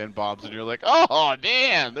of hard N-bombs, and you're like, oh,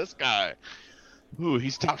 damn, this guy. Ooh,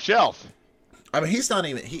 he's top shelf. I mean, he's not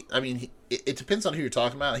even, it depends on who you're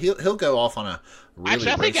talking about. He'll go off on a really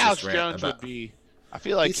Actually, I think racist Alex rant Jones about, would be. I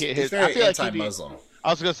feel like he's very anti-Muslim.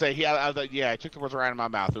 I was gonna say I took the words right out of my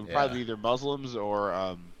mouth. It would probably be either Muslims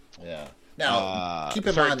or yeah. Now keep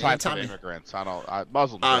in certain mind, types of immigrants.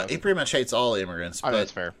 Muslims. He pretty much hates all immigrants. But,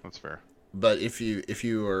 that's fair. That's fair. But if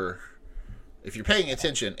you're paying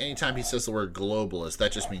attention, anytime he says the word globalist,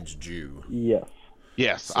 that just means Jew. Yes.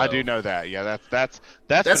 Yes, so, I do know that. Yeah, that's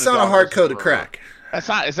not a hard code to crack. Is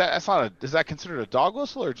that considered a dog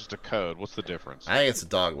whistle or just a code? What's the difference? I think it's a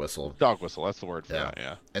dog whistle. Dog whistle, that's the word for that,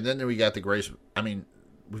 yeah. And then we got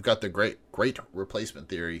we've got the great replacement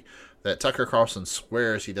theory that Tucker Carlson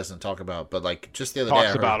swears he doesn't talk about, but like just the other day I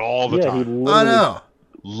heard about all the time. I know.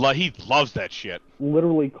 He loves that shit.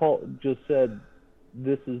 Literally just said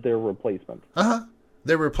this is their replacement.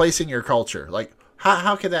 They're replacing your culture. Like,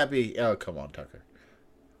 how could that be? Oh, come on, Tucker.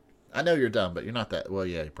 I know you're dumb, but you're not that. Well,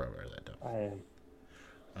 yeah, you probably are that dumb. I am.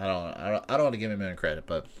 I don't want to give him any credit,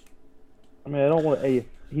 but I mean, I don't want to.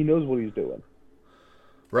 He knows what he's doing.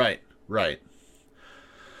 Right.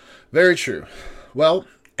 Very true. Well,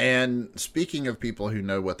 and speaking of people who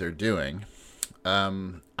know what they're doing,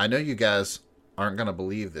 I know you guys aren't going to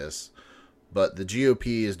believe this, but the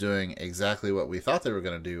GOP is doing exactly what we thought they were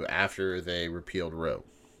going to do after they repealed Roe.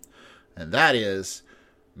 And that is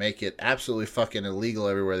make it absolutely fucking illegal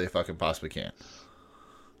everywhere they fucking possibly can.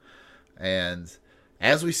 And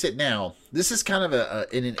as we sit now, this is kind of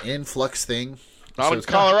an influx thing. Not in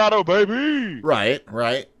Colorado, baby. Right.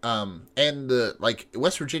 And like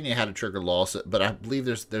West Virginia had a trigger lawsuit, but I believe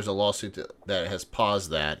there's a lawsuit that has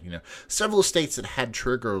paused that. You know, several states that had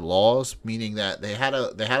trigger laws, meaning that they had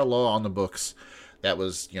a law on the books that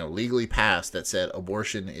was, you know, legally passed that said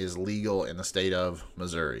abortion is legal in the state of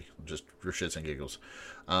Missouri, just for shits and giggles.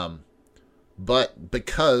 But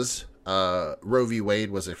because Roe v.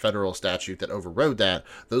 Wade was a federal statute that overrode that,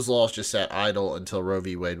 those laws just sat idle until Roe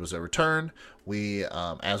v. Wade was overturned. We,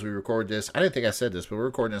 as we record this, I didn't think I said this, but we're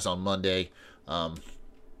recording this on Monday. What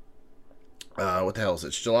the hell is it?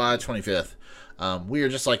 It's July 25th. We are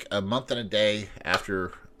just like a month and a day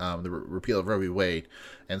after the repeal of Roe v. Wade.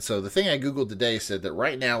 And so the thing I Googled today said that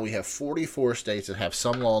right now we have 44 states that have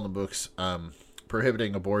some law in the books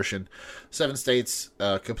prohibiting abortion. 7 states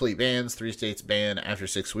complete bans. 3 states ban after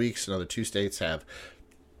 6 weeks. Another 2 states have,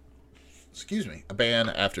 a ban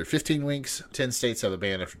after 15 weeks. 10 states have a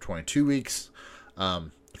ban after 22 weeks.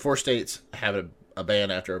 4 states have a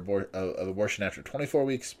ban after of abortion after 24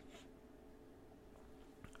 weeks.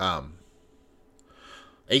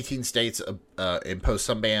 18 states impose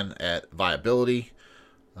some ban at viability.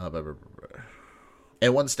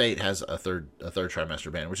 And 1 state has a third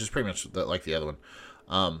trimester ban, which is pretty much like the other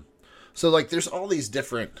one. So like there's all these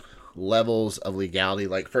different levels of legality.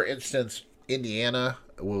 Like for instance, Indiana,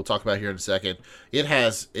 we'll talk about here in a second.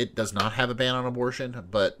 It does not have a ban on abortion,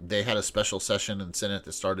 but they had a special session in Senate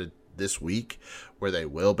that started this week where they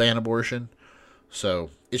will ban abortion. So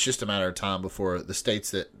it's just a matter of time before the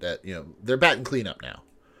states that you know, they're batting cleanup now.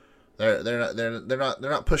 They're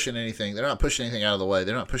not pushing anything. They're not pushing anything out of the way.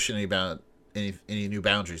 They're not pushing any new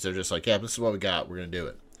boundaries. They're just like, yeah, this is what we got. We're going to do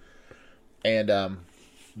it. And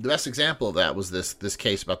the best example of that was this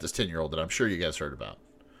case about this 10-year-old that I'm sure you guys heard about.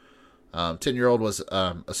 10-year-old was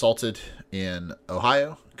assaulted in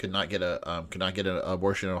Ohio. Could not get an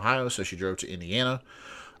abortion in Ohio, so she drove to Indiana,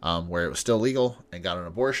 where it was still legal, and got an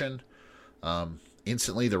abortion.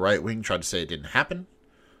 Instantly, the right wing tried to say it didn't happen.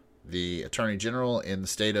 The attorney general in the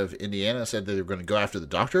state of Indiana said that they were going to go after the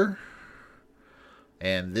doctor.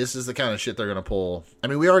 And this is the kind of shit they're going to pull. I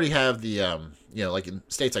mean, we already have the, you know, like in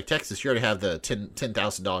states like Texas, you already have the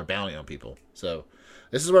 $10,000 bounty on people. So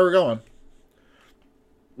this is where we're going.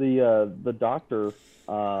 The doctor,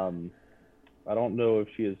 I don't know if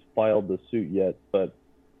she has filed the suit yet, but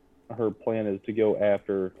her plan is to go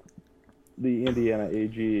after the Indiana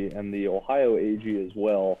AG and the Ohio AG as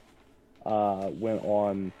well. Went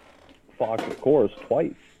on Fox, of course,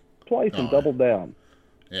 twice, and doubled down.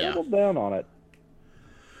 Yeah. Doubled down on it.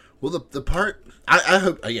 Well, the part I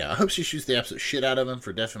hope she shoots the absolute shit out of him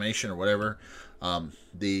for defamation or whatever.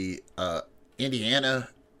 The Indiana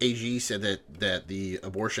AG said that the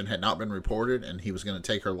abortion had not been reported and he was going to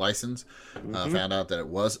take her license. Found out that it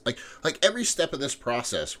was like every step of this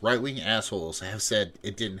process, right wing assholes have said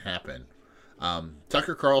it didn't happen.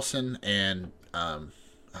 Tucker Carlson and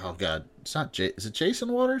oh god, it's not is it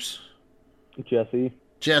Jason Waters?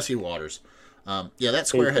 Jesse Waters. Yeah, that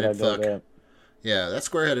square-headed fuck. Yeah, that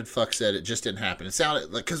square-headed fuck said it just didn't happen. It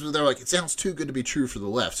sounded like, because they're like, it sounds too good to be true for the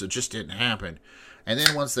left, so it just didn't happen. And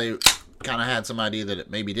then once they kind of had some idea that it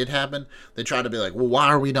maybe did happen, they tried to be like, well, why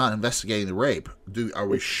are we not investigating the rape? Are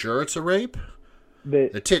we sure it's a rape?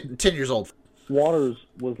 They're 10 years old. Waters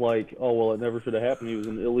was like, oh, well, it never should have happened. He was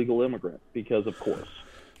an illegal immigrant, because of course.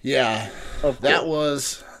 Yeah, that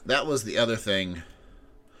was the other thing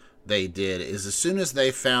they did, is as soon as they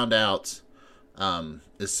found out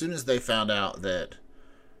that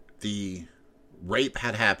the rape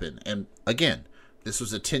had happened, and again, this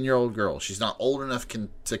was a 10-year-old girl. She's not old enough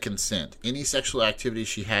to consent. Any sexual activity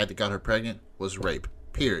she had that got her pregnant was rape.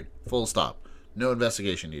 Period. Full stop. No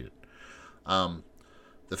investigation needed.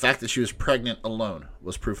 The fact that she was pregnant alone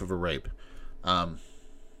was proof of a rape.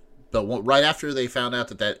 But right after they found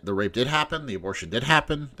out that the rape did happen, the abortion did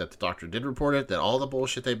happen, that the doctor did report it, that all the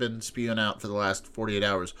bullshit they've been spewing out for the last 48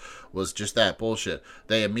 hours was just that bullshit,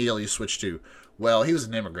 they immediately switched to, well, he was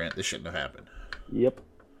an immigrant. This shouldn't have happened. Yep.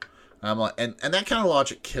 I'm like, and that kind of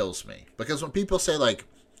logic kills me, because when people say, like,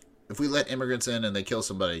 if we let immigrants in and they kill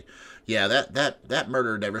somebody, yeah, that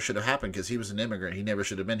murder never should have happened because he was an immigrant. He never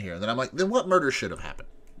should have been here. And then I'm like, then what murder should have happened?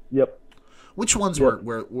 Yep. Which ones were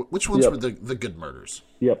the good murders?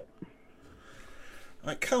 Yep.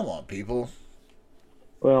 Like, come on, people.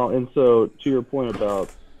 Well, and so to your point about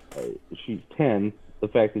she's 10, the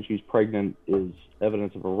fact that she's pregnant is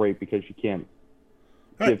evidence of a rape because she can't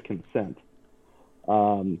give consent.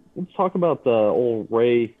 Let's talk about the old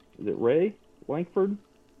Ray. Is it Ray Lankford,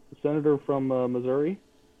 the senator from Missouri,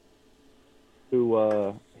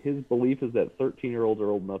 who his belief is that 13-year-olds are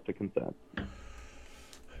old enough to consent.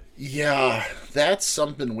 Yeah, that's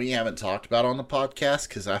something we haven't talked about on the podcast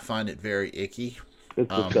because I find it very icky.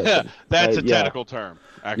 That's a technical term.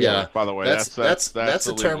 Actually, yeah, by the way, that's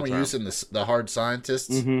a term we use in the hard scientists.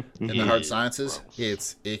 In the hard sciences,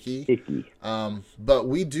 it's icky. But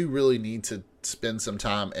we do really need to spend some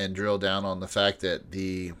time and drill down on the fact that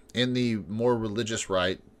in the more religious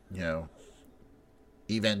right,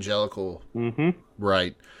 evangelical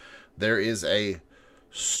right, there is a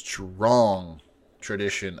strong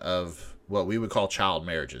tradition of what we would call child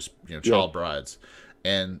marriages, child brides,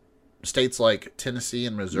 and states like Tennessee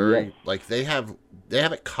and Missouri, like they have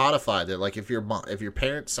it codified that, like, if your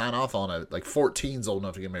parents sign off on it, like 14's old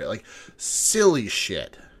enough to get married, like silly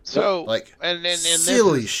shit. So like and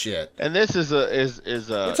silly shit. And this is a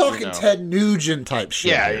we're talking Ted Nugent type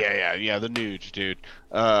shit. Yeah, the Nuge dude.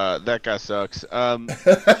 That guy sucks. Now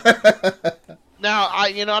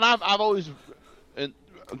and I've always.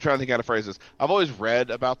 I'm trying to think how to phrase this. I've always read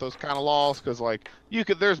about those kind of laws because, like,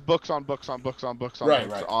 there's books on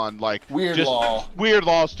like weird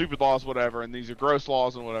laws, stupid laws, whatever, and these are gross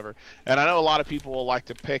laws and whatever. And I know a lot of people will like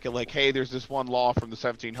to pick it, like, hey, there's this one law from the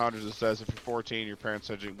 1700s that says if you're 14, your parents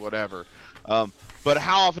said you whatever. But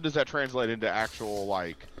how often does that translate into actual,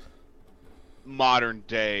 like, modern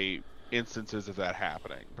day instances of that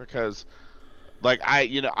happening? Because, like,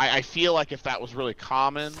 I feel like if that was really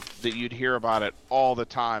common, that you'd hear about it all the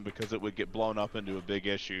time because it would get blown up into a big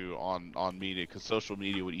issue on media, because social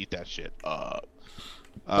media would eat that shit up.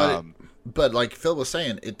 But like Phil was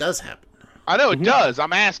saying, it does happen. I know it does.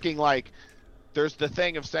 I'm asking, like, there's the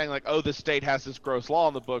thing of saying, like, oh, the state has this gross law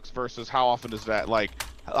in the books versus how often is that, like,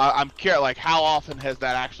 I'm curious, like, how often has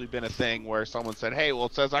that actually been a thing where someone said, hey, well,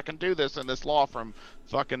 it says I can do this in this law from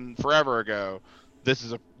fucking forever ago. This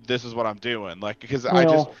is what I'm doing, like, because I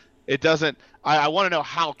want to know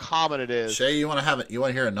how common it is. Shay, you want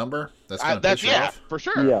to hear a number that's going to piss you off? For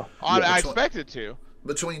sure. Yeah. I expect it to.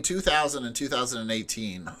 Between 2000 and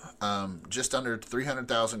 2018, just under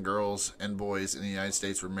 300,000 girls and boys in the United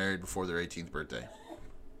States were married before their 18th birthday.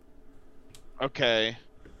 Okay,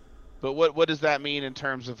 but what does that mean in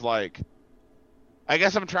terms of, like? I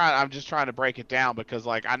guess I'm just trying to break it down because,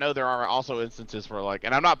 like, I know there are also instances where, like,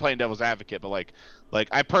 and I'm not playing devil's advocate, but like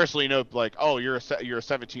I personally know, like, oh, you're a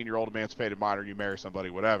 17-year-old emancipated minor, you marry somebody,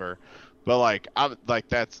 whatever. But, like, I'm like,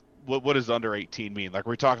 that's what does under 18 mean? Like,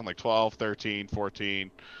 we're talking like 12, 13, 14,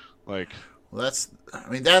 like. Well, that's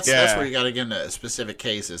where you got to get into specific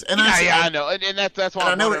cases. And I know, and that's why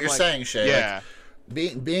I know what you're saying, Shay. Yeah.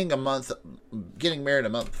 Like, getting married a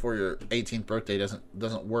month before your 18th birthday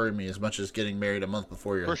doesn't worry me as much as getting married a month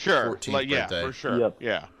before your 14th birthday. Yeah, for sure.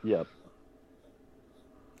 Yep.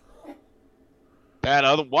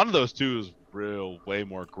 And one of those two is way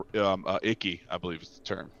more icky, I believe is the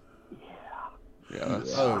term. Yeah.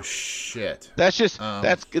 Oh shit. That's just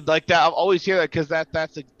that's like that. I've always hear that because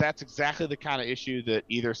that's exactly the kind of issue that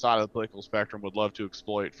either side of the political spectrum would love to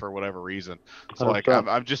exploit for whatever reason. So like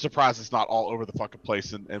I'm just surprised it's not all over the fucking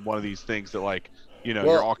place in one of these things that, like,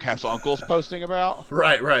 your all caps uncle's posting about.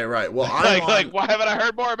 Right. Well, like why haven't I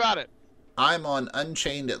heard more about it? I'm on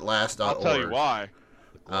unchainedAtlast.org. I'll tell you why.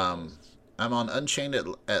 I'm on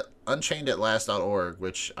unchainedAtlast.org,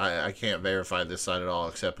 which I can't verify this site at all,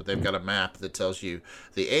 except that they've got a map that tells you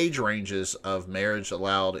the age ranges of marriage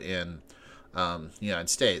allowed in the United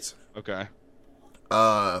States. Okay.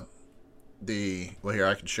 Here,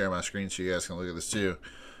 I can share my screen so you guys can look at this too.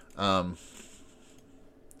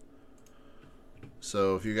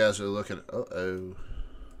 So if you guys are looking,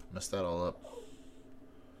 messed that all up.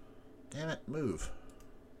 Damn it, move.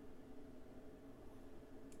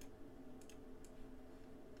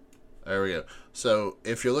 There we go. So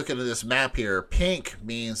if you're looking at this map here, pink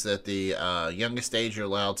means that the youngest age you're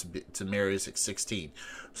allowed to marry is at 16.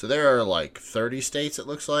 So there are like 30 states, it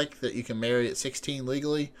looks like, that you can marry at 16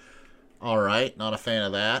 legally. All right, not a fan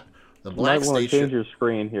of that. The black states. You might want to change your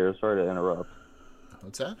screen here. Sorry to interrupt.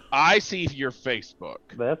 What's that? I see your Facebook.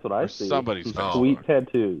 That's what I see. Somebody's sweet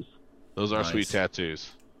tattoos. Those are sweet tattoos.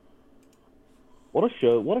 What a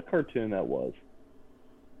show! What a cartoon that was.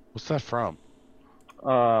 What's that from?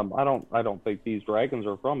 I don't think these dragons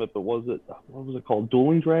are from it, but what was it called?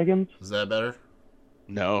 Dueling Dragons? Is that better?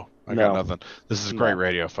 No, I No. got nothing. This is great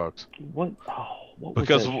radio, folks. What? Oh, what was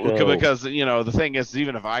Because that show? because the thing is,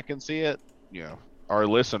 even if I can see it, our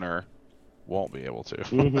listener won't be able to.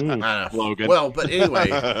 Mm-hmm. I know. Logan. Well, but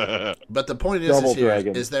anyway, but the point is, Double here,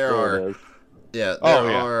 Dragon. is there are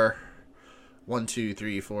 1, 2,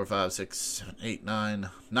 3, 4, 5, 6, 7, 8, 9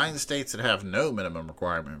 states that have no minimum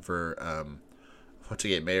requirement for to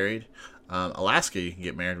get married. Alaska, you can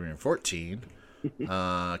get married when you're 14.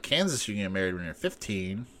 Kansas, you can get married when you're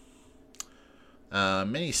 15.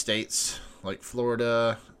 Many states like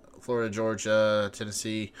Florida, Georgia,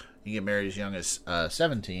 Tennessee, you can get married as young as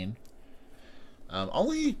 17.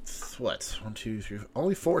 Only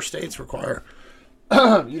 4 states require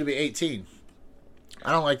you to be 18.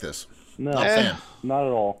 I don't like this. No, Not a fan. not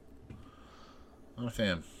at all. Not a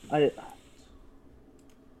fan.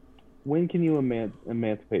 When can you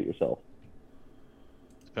emancipate yourself?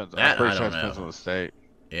 Depends. That I'm pretty I sure it don't depends know. on the state.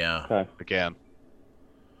 Yeah, Okay. Again.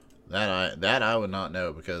 that I would not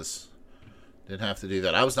know because didn't have to do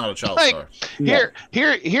that. I was not a child Like, star.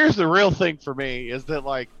 Here's the real thing for me is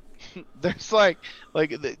that there's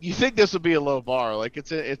you think this would be a low bar, like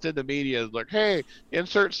it's in the media, like, hey,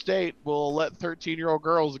 insert state will let 13-year-old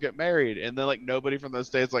girls get married, and then like nobody from those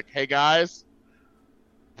states like, hey guys,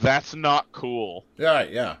 that's not cool.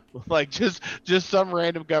 Yeah. Like just some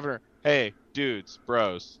random governor, hey dudes,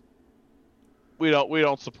 bros, we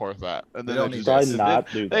don't support that, and then We don't they need just, that.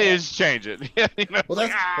 they just change it. Well,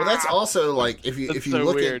 that's also like if you so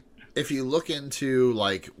look weird. if you look into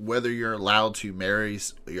like whether you're allowed to marry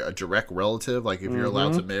a direct relative, like if you're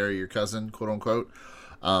allowed to marry your cousin, quote unquote,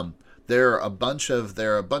 there are a bunch of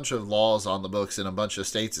laws on the books in a bunch of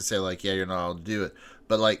states that say like, yeah, you're not allowed to do it,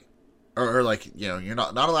 but like, or like, you're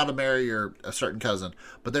not allowed to marry a certain cousin,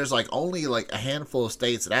 but there's like only like a handful of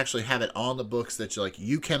states that actually have it on the books that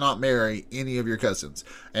you cannot marry any of your cousins,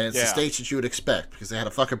 and it's the states that you would expect because they had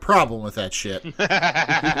a fucking problem with that shit.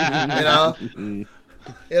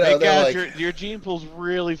 Hey guys, like, your gene pool's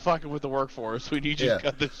really fucking with the workforce. We need you to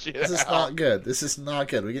cut this shit out. This is not good. This is not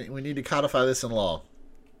good. We need to codify this in law.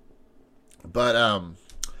 But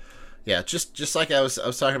yeah, just like I was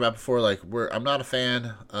talking about before, like I'm not a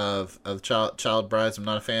fan of child brides. I'm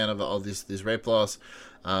not a fan of all these rape laws.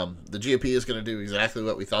 The GOP is going to do exactly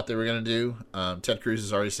what we thought they were going to do. Ted Cruz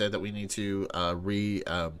has already said that we need to revisit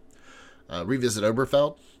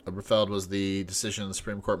Oberfeld. Oberfeld was the decision the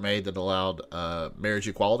Supreme Court made that allowed marriage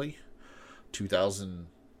equality.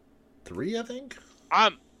 2003, I think.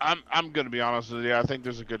 I'm going to be honest with you. I think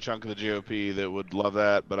there's a good chunk of the GOP that would love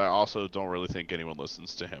that, but I also don't really think anyone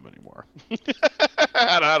listens to him anymore.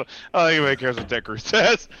 I don't think anybody cares what Ted Cruz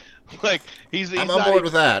says. Like he's I'm on board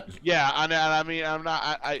with that. Yeah, I mean, I'm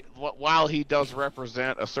not. While he does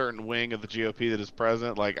represent a certain wing of the GOP that is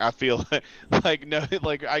present, like I feel like no,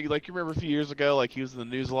 like you remember a few years ago, like he was in the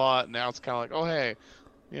news a lot, and now it's kind of like, oh hey,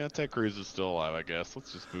 yeah, Ted Cruz is still alive, I guess.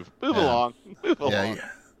 Let's just move along. Yeah.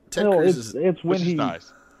 Ted Cruz is. It's when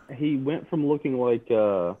nice. He went from looking like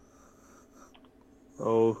who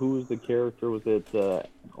was the character? Was it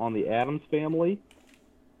on the Addams Family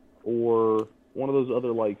or one of those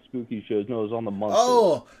other like spooky shows? No, it was on the Munsters.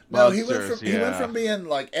 Oh no, he Munsters, went from being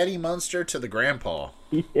like Eddie Munster to the grandpa.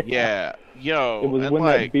 Yeah, yo, it was when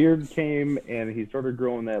like, that beard came and he started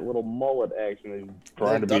growing that little mullet action and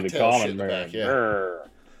trying to be the common man.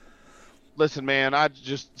 Listen, man, I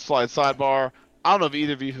just sidebar. I don't know if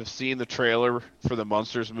either of you have seen the trailer for the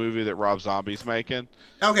Munsters movie that Rob Zombie's making.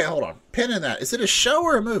 Okay, hold on. Pin in that. Is it a show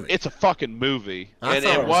or a movie? It's a fucking movie. I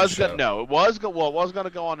thought it was a show. It was going to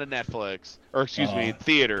go on to Netflix, or excuse me,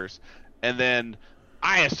 theaters. And then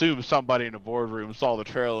I assume somebody in the boardroom saw the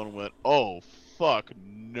trailer and went, "Oh, fuck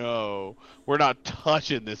no. We're not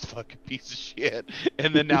touching this fucking piece of shit."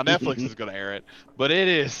 And then now Netflix is going to air it. But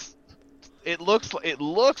it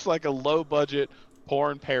looks like a low budget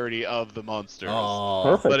porn parody of the Munsters. Oh,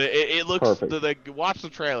 perfect. But it looks. Perfect. Watch the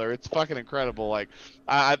trailer. It's fucking incredible. Like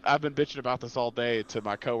I've been bitching about this all day to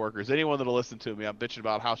my coworkers. Anyone that'll listen to me, I'm bitching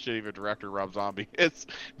about how shitty of a director Rob Zombie is,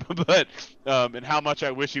 but and how much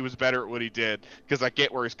I wish he was better at what he did, because I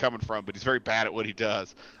get where he's coming from, but he's very bad at what he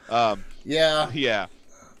does. Yeah.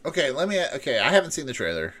 Okay, I haven't seen the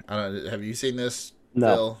trailer. Have you seen this?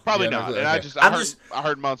 No, Phil? Probably Yeah, not. okay. And I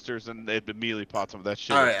heard Munsters, and it immediately popped some of that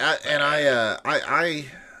shit. All right,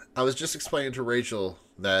 I was just explaining to Rachel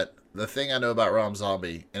that the thing I know about Rob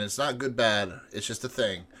Zombie, and it's not good bad, it's just a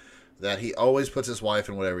thing, that he always puts his wife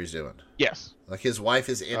in whatever he's doing. Yes. Like his wife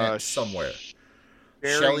is in it somewhere.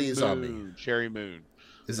 Shelly Zombie. Sherry Moon.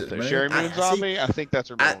 Is it the Sherry Moon Zombie? I think that's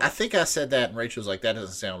her. I think I said that, and Rachel was like, "That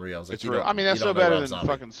doesn't sound real." I was like, it's real. I mean, that's no better than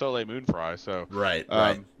fucking Soleil Moon Fry. So right.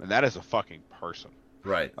 And that is a fucking person.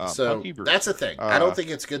 Right. So that's the thing. I don't think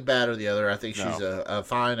it's good, bad, or the other. I think she's a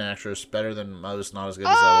fine actress, better than most, not as good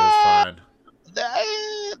as others. Fine.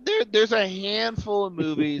 There's a handful of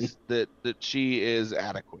movies that she is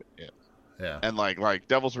adequate in. Yeah. And like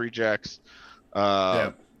Devil's Rejects,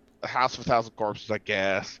 House of a Thousand Corpses, I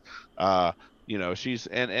guess. She's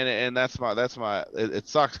and that's my. It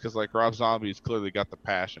sucks because like Rob Zombie's clearly got the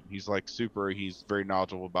passion. He's he's very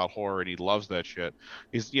knowledgeable about horror and he loves that shit.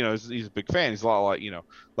 He's a big fan. He's a lot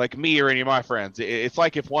like me or any of my friends. It's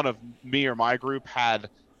like if one of me or my group had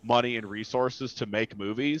money and resources to make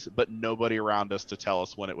movies, but nobody around us to tell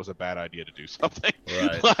us when it was a bad idea to do something.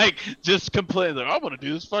 Right. Like just completely, I want to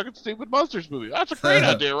do this fucking stupid monsters movie. That's a great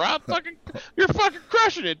idea, Rob. You're fucking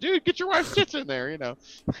crushing it, dude. Get your wife's tits in there,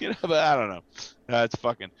 But I don't know. It's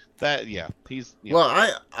fucking that. Yeah, he's.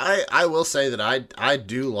 Well, I will say that I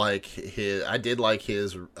do like his. I did like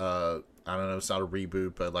his. I don't know. It's not a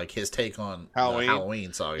reboot, but like his take on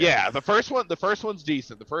Halloween saga. Yeah, the first one's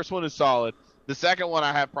decent. The first one is solid. The second one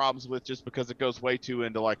I have problems with just because it goes way too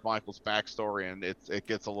into like Michael's backstory and it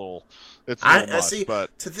gets a little. I see.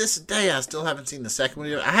 But to this day, I still haven't seen the second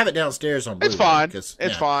one. I have it downstairs on Blu-ray. It's fine.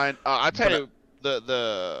 It's fine. I tell you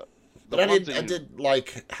But I did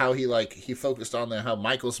like how he focused on how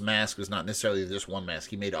Michael's mask was not necessarily just one mask.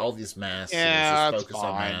 He made all these masks. Yeah, and that's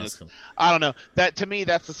fine. I don't know. That to me,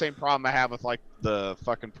 that's the same problem I have with like the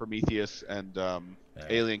fucking Prometheus and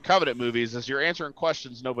Alien Covenant movies. Is you're answering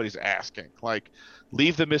questions nobody's asking. Like,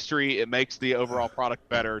 leave the mystery. It makes the overall product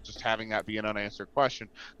better. Just having that be an unanswered question.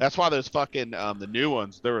 That's why those fucking the new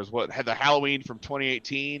ones. There was the Halloween from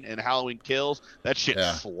 2018 and Halloween Kills. That shit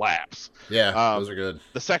slaps. Yeah, those are good.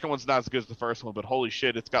 The second one's not as good as the first one, but holy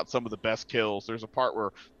shit, it's got some of the best kills. There's a part where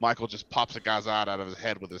Michael just pops a guy's eye out of his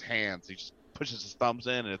head with his hands. He just pushes his thumbs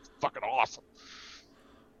in, and it's fucking awesome.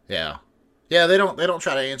 Yeah. Yeah, they don't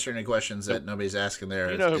try to answer any questions that nobody's asking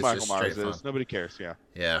there. You know who Michael Myers is. Nobody cares. Yeah.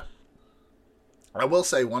 Yeah. I will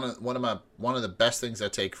say one of the best things I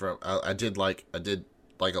take from I did like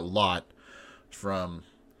a lot from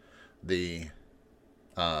the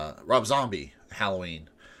Rob Zombie Halloween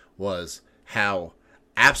was how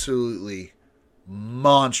absolutely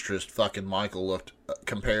monstrous fucking Michael looked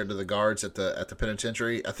compared to the guards at the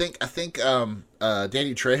penitentiary. I think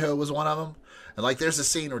Danny Trejo was one of them. And like, there's a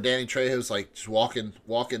scene where Danny Trejo's like just walking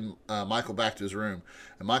Michael back to his room,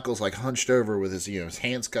 and Michael's like hunched over with his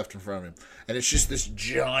hands cuffed in front of him, and it's just this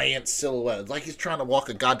giant silhouette. It's like he's trying to walk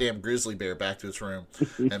a goddamn grizzly bear back to his room,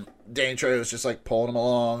 and Danny Trejo's just like pulling him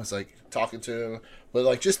along. It's like talking to him, but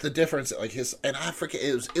like just the difference, like I forget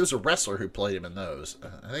it was a wrestler who played him in those.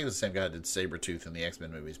 I think it was the same guy who did Sabretooth in the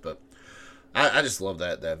X-Men movies, but I just love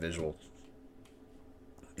that visual.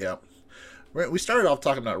 Yeah, we started off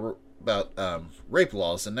talking about rape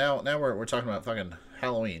laws, and now we're talking about fucking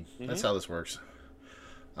Halloween. Mm-hmm. That's how this works.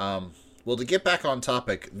 Well, to get back on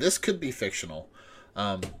topic, this could be fictional,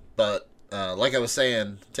 but like I was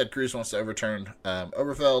saying, Ted Cruz wants to overturn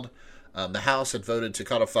Obergefell. The House had voted to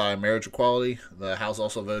codify marriage equality. The House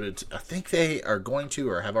also voted, I think they are going to,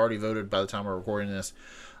 or have already voted by the time we're recording this,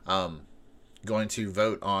 going to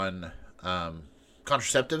vote on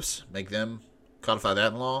contraceptives, make them codify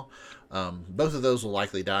that in law. Both of those will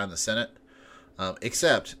likely die in the Senate.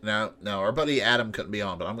 Except, now our buddy Adam couldn't be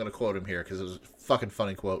on, but I'm going to quote him here because it was a fucking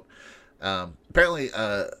funny quote. Apparently,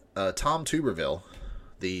 Tom Tuberville,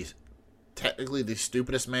 technically the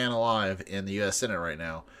stupidest man alive in the U.S. Senate right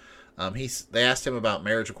now, they asked him about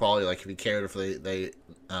marriage equality, like if he cared if they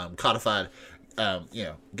codified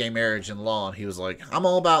gay marriage in law, and he was like, I'm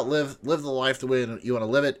all about live the life the way you want to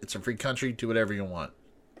live it. It's a free country. Do whatever you want.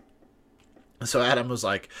 So Adam was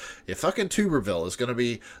like, if fucking Tuberville is going to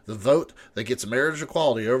be the vote that gets marriage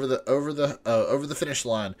equality over the finish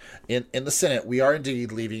line in the Senate, we are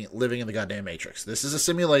indeed living in the goddamn Matrix. This is a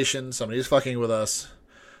simulation. Somebody's fucking with us,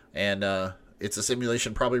 and it's a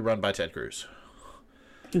simulation probably run by Ted Cruz.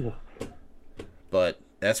 Yeah. But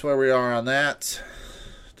that's where we are on that.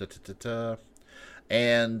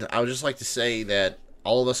 And I would just like to say that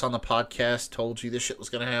all of us on the podcast told you this shit was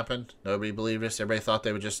going to happen. Nobody believed us. Everybody thought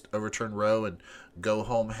they would just overturn Roe and go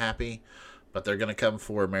home happy. But they're going to come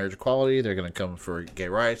for marriage equality. They're going to come for gay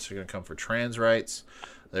rights. They're going to come for trans rights.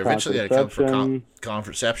 They're eventually going to come for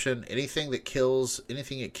contraception. Anything that kills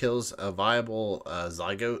a viable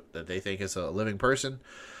zygote that they think is a living person.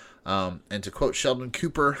 And to quote Sheldon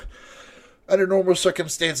Cooper, under normal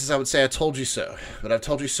circumstances, I would say I told you so. But I've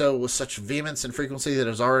told you so with such vehemence and frequency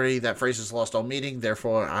that phrase has lost all meaning.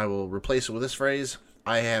 Therefore, I will replace it with this phrase: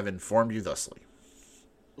 I have informed you thusly.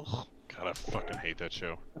 Ugh, God, I fucking hate that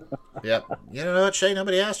show. Yep. You know what, Shay?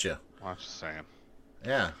 Nobody asked you. I'm just saying.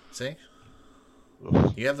 Yeah. See,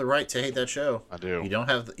 Ugh, you have the right to hate that show. I do. You don't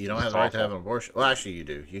have the It's right to have awful. an abortion. Well, actually, you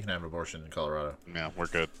do. You can have an abortion in Colorado. Yeah, we're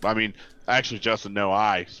good. I mean, actually, Justin, no,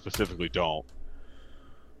 I specifically don't.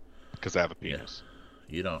 Because I have a penis.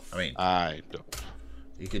 You don't. I mean, I don't.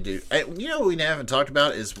 you could do. You know what we haven't talked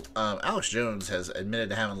about is Alex Jones has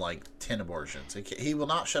admitted to having like 10 abortions. He will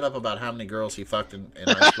not shut up about how many girls he fucked in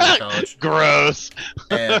high school and college. Gross.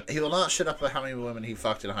 And he will not shut up about how many women he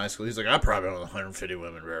fucked in high school. He's like, I probably own 150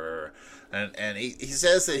 women. Rah, rah, rah. And he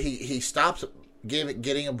says that he stopped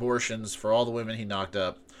getting abortions for all the women he knocked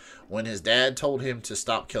up when his dad told him to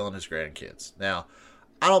stop killing his grandkids. Now,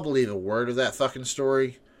 I don't believe a word of that fucking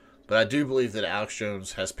story, but I do believe that Alex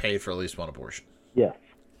Jones has paid for at least one abortion. Yes.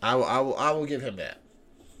 I will give him that.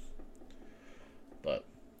 But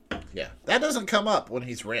yeah, that doesn't come up when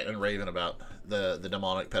he's ranting and raving about the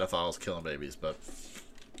demonic pedophiles killing babies. But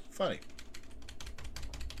funny.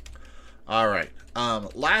 All right.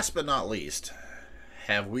 Last but not least,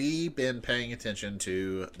 have we been paying attention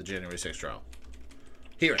to the January 6th trial?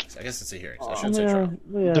 Hearings. I guess it's a hearings. I shouldn't say trial.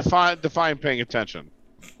 Yeah. Define paying attention.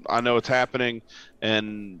 I know it's happening,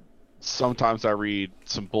 and sometimes I read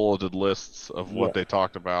some bulleted lists of what they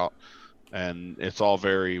talked about, and it's all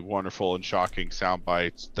very wonderful and shocking sound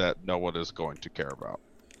bites that no one is going to care about.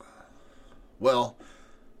 Well,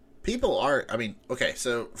 people are. I mean, okay.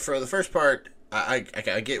 So for the first part, I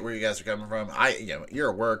get where you guys are coming from.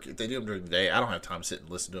 You're at work. If they do them during the day, I don't have time to sit and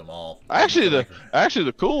listen to them all. Actually,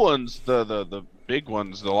 the cool ones, the big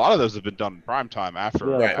ones, a lot of those have been done in prime time after,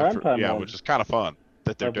 primetime ones which is kind of fun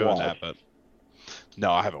that they're I've doing watched. that. But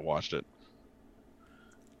no, I haven't watched it.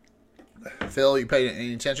 Phil, you paid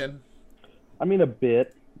any attention? I mean, a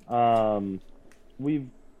bit. We've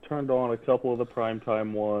turned on a couple of the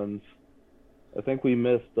primetime ones. I think we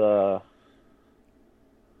missed a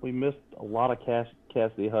lot of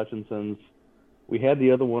Cassidy Hutchinson's. We had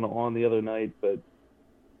the other one on the other night, but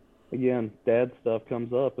again, dad stuff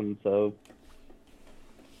comes up, and so.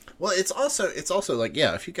 Well, it's also like,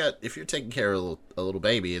 yeah, if you're taking care of a little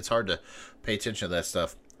baby, it's hard to pay attention to that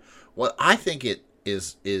stuff. What I think it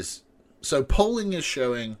is so polling is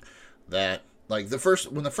showing that like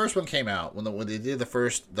when the first one came out, when they did the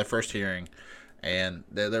first hearing, and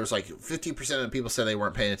there was like 50% of the people said they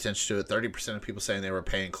weren't paying attention to it, 30% of people saying they were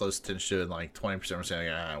paying close attention to it, and like 20% were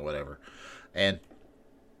saying whatever, and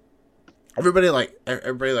everybody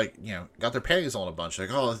got their panties on a bunch, like,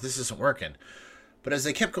 oh, this isn't working. But as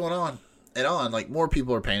they kept going on and on, like, more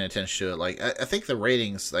people are paying attention to it. Like, I think the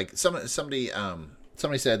ratings, like, somebody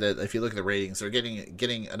said that if you look at the ratings, they're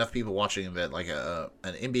getting enough people watching that like an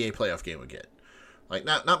NBA playoff game would get. Like,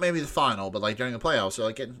 not maybe the final, but like during the playoffs, they're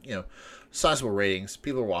like getting, sizable ratings.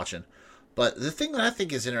 People are watching. But the thing that I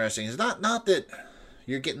think is interesting is not that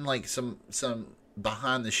you're getting like some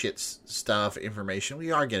behind the shit stuff information.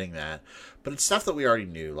 We are getting that, but it's stuff that we already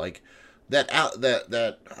knew. Like here,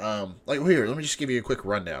 let me just give you a quick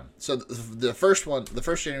rundown. So the first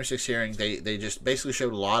January 6th hearing, they just basically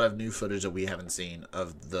showed a lot of new footage that we haven't seen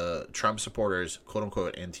of the Trump supporters, quote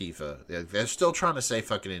unquote Antifa. They're still trying to say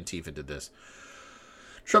fucking Antifa did this.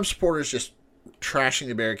 Trump supporters just trashing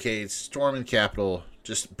the barricades, storming the Capitol,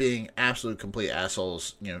 just being absolute complete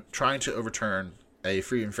assholes, trying to overturn a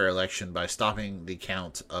free and fair election by stopping the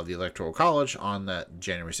count of the Electoral College on that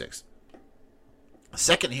January 6th.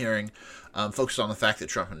 Second hearing focused on the fact that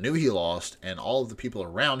Trump knew he lost, and all of the people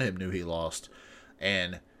around him knew he lost,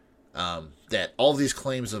 and that all of these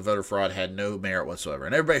claims of voter fraud had no merit whatsoever.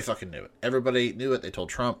 And everybody fucking knew it. Everybody knew it. They told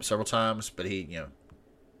Trump several times, but he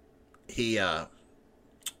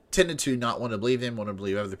tended to not want to believe him, want to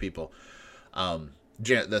believe other people.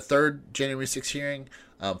 The third January 6th hearing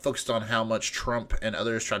focused on how much Trump and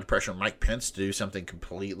others tried to pressure Mike Pence to do something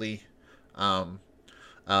completely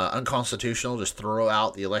unconstitutional, just throw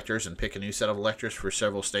out the electors and pick a new set of electors for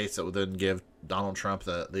several states that would then give Donald Trump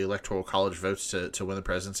the Electoral College votes to win the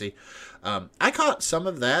presidency. I caught some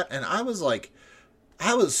of that, and I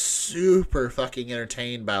was super fucking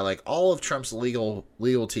entertained by like all of Trump's legal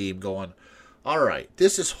team going, all right,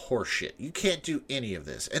 this is horseshit. You can't do any of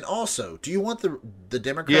this. And also, do you want the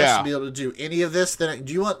Democrats to be able to do any of this? Then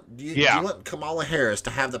do you want Kamala Harris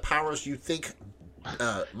to have the powers you think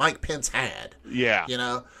Mike Pence had? Yeah.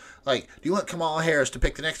 Like, do you want Kamala Harris to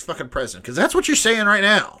pick the next fucking president? Because that's what you're saying right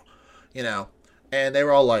now. And they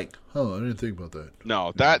were all like, "Oh, I didn't think about that."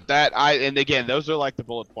 No, and again, those are like the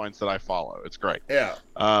bullet points that I follow. It's great. Yeah.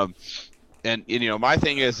 And my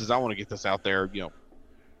thing is I want to get this out there.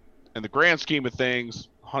 In the grand scheme of things,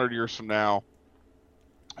 100 years from now,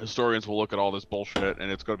 historians will look at all this bullshit, and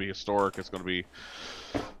it's going to be historic. It's going to be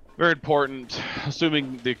Very important,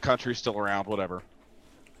 assuming the country's still around, whatever.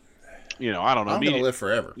 You know, I don't know. I'm going to live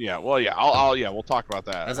forever. Yeah, well, yeah, we'll talk about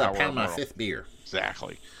that. As I pound my 5th beer.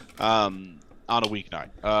 Exactly. On a weeknight.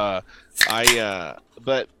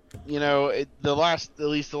 But, you know, the last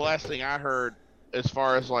thing I heard as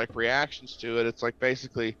far as, like, reactions to it, it's like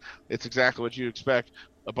basically, it's exactly what you'd expect.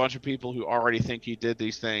 A bunch of people who already think he did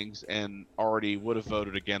these things and already would have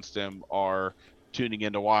voted against him are tuning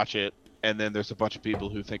in to watch it. And then there's a bunch of people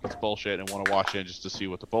who think it's bullshit and want to watch it just to see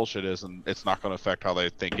what the bullshit is, and it's not going to affect how they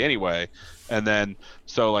think anyway. And then,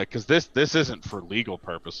 so like, because this isn't for legal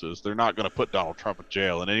purposes. They're not going to put Donald Trump in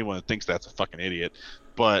jail, and anyone that thinks that's a fucking idiot.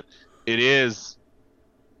 But it is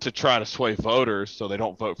to try to sway voters so they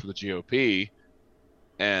don't vote for the GOP.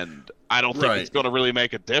 And I don't think it's going to really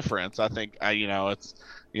make a difference. I think, it's,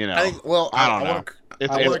 I don't know.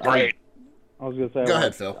 It's great. I was going to say, Go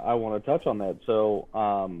ahead, Phil. I want to touch on that. So,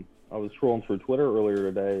 I was scrolling through Twitter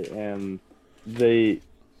earlier today, and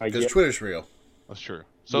because Twitter's real. That's true.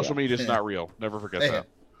 Social media's not real. Never forget that.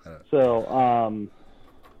 So,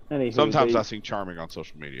 anywho, sometimes I seem charming on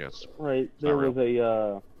social media. Right. There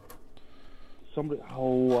was somebody.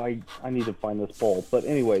 Oh, I need to find this poll. But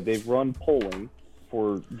anyway, they've run polling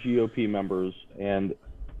for GOP members, and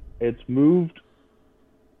it's moved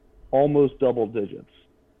almost double digits.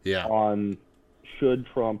 Yeah. On should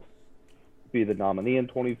Trump be the nominee in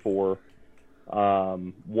 24?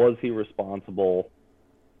 Was he responsible?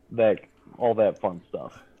 All that fun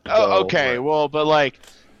stuff. Oh, okay. Well, but I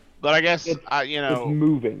guess it's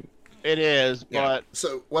moving. It is, yeah. But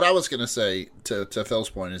so what I was going to say to Phil's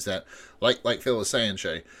point is that, like Phil was saying,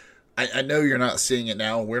 Shay, I know you're not seeing it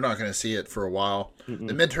now. We're not going to see it for a while. Mm-mm.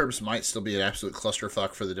 The midterms might still be an absolute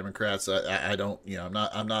clusterfuck for the Democrats. I don't,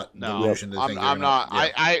 I'm not delusioned to think I'm not.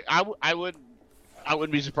 Yeah. I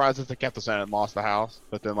wouldn't be surprised if they kept the Senate and lost the House,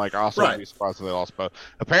 but then I also wouldn't be surprised if they lost both.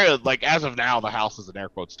 Apparently, as of now, the House is an air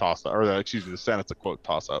quotes toss up, or the Senate's a quote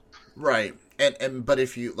toss up. Right, but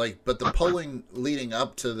if you but the polling leading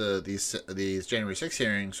up to these January 6th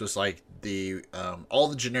hearings was the all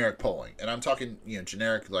the generic polling, and I'm talking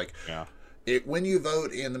generic when you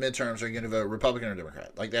vote in the midterms, are you going to vote Republican or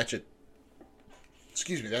Democrat? That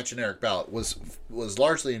generic ballot was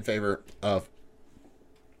largely in favor of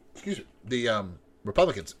the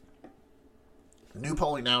Republicans. New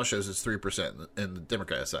polling now shows it's 3% in the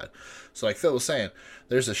Democrat side. So like Phil was saying,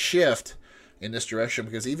 there's a shift in this direction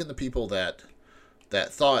because even the people that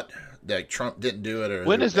thought that Trump didn't do it, or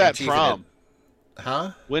when is that from?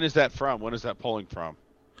 When is that from? When is that polling from?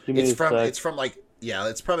 It's from it's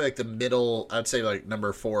probably the middle. I'd say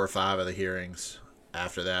number 4 or 5 of the hearings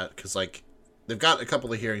after that, because they've got a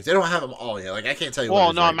couple of hearings. They don't have them all yet. I can't tell you.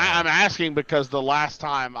 Well, no, I'm asking because the last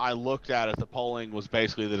time I looked at it, the polling was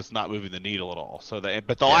basically that it's not moving the needle at all. So,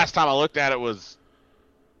 but the last time I looked at it was,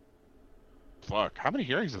 fuck, how many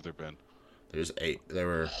hearings have there been? There's 8. There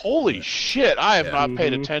were. Holy shit! I have not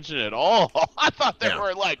paid attention at all. I thought there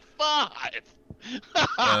were 5.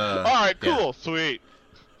 All right, cool, sweet.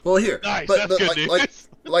 Well, here, nice. But That's good news.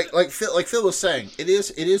 like Phil was saying, it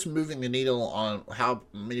is moving the needle on how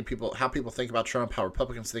people think about Trump, how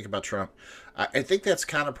Republicans think about Trump. I think that's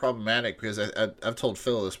kind of problematic because I've told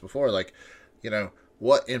Phil this before.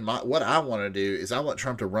 What I want to do is I want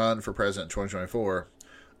Trump to run for president in 2024,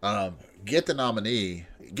 get the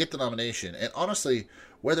nomination, and honestly,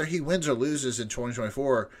 whether he wins or loses in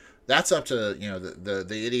 2024, that's up to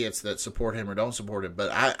the idiots that support him or don't support him.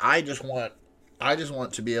 But I just want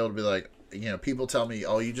to be able to be people tell me,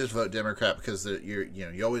 oh, you just vote Democrat because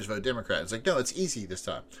you always vote Democrat. It's no, it's easy this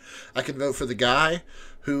time. I can vote for the guy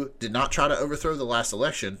who did not try to overthrow the last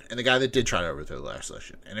election and the guy that did try to overthrow the last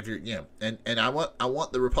election. And if you're, and I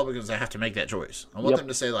want the Republicans to have to make that choice. I want them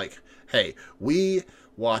to say hey, we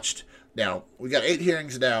watched. Now we got 8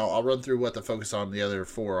 hearings now. I'll run through what the focus on the other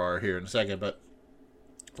 4 are here in a second, but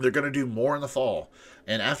they're going to do more in the fall.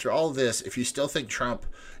 And after all of this, if you still think Trump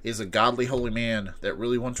is a godly, holy man that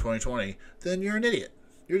really won 2020, then you're an idiot.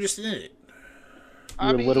 You're just an idiot.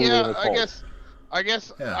 I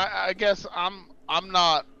guess I'm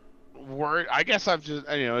not worried. I guess I'm just,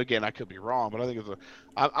 again, I could be wrong, but I think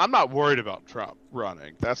I'm not worried about Trump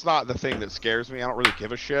running. That's not the thing that scares me. I don't really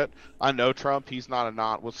give a shit. I know Trump. He's not a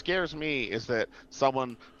not. What scares me is that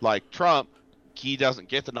someone like Trump, he doesn't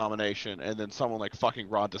get the nomination, and then someone like fucking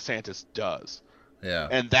Ron DeSantis does. Yeah.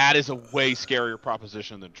 And that is a way scarier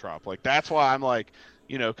proposition than Trump. That's why I'm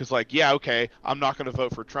because okay, I'm not going to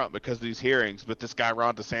vote for Trump because of these hearings, but this guy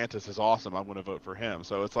Ron DeSantis is awesome. I'm going to vote for him.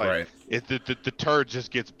 So it's the turd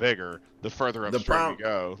just gets bigger the further upstream you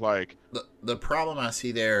go. The problem I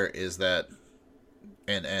see there is that,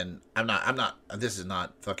 and I'm not. This is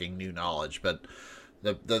not fucking new knowledge, but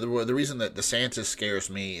The reason that DeSantis scares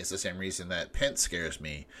me is the same reason that Pence scares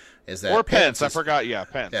me. Is that or Pence? I forgot. Yeah,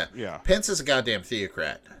 Pence. Yeah. Pence is a goddamn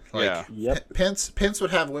theocrat. Like, Pence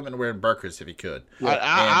would have women wearing burqas if he could. Yeah.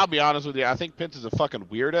 I'll be honest with you. I think Pence is a fucking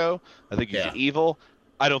weirdo. I think he's evil.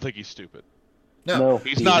 I don't think he's stupid. No,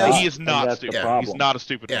 he's not. He is not stupid. He's not a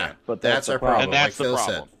stupid man. But that's our problem. And that's like the Phil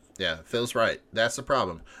problem. Said. Yeah, Phil's right. That's the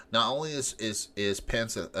problem. Not only is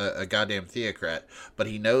Pence a goddamn theocrat, but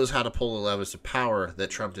he knows how to pull the levers of power that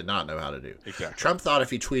Trump did not know how to do. Exactly. Trump thought if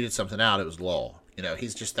he tweeted something out, it was law.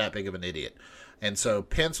 He's just that big of an idiot. And so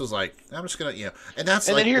Pence was like, I'm just going to, and that's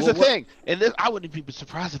and like... then here's the thing. And this, I wouldn't be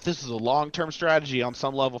surprised if this is a long-term strategy on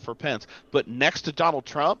some level for Pence. But next to Donald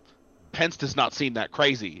Trump, Pence does not seem that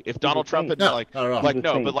crazy. If Donald Trump had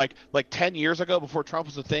like 10 years ago, before Trump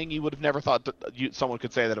was a thing, you would have never thought someone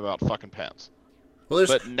could say that about fucking Pence. Well,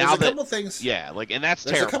 there's a couple things. Yeah, and that's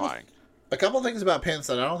terrifying. A couple things about Pence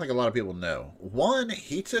that I don't think a lot of people know. One,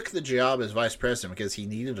 he took the job as vice president because he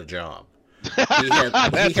needed a job. Right.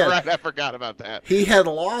 I forgot about that. He had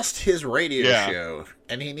lost his radio show,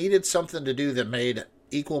 and he needed something to do that made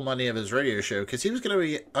equal money of his radio show because he was going to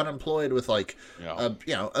be unemployed with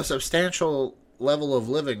a substantial level of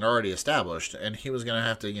living already established, and he was going to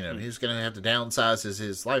have to he was going to have to downsize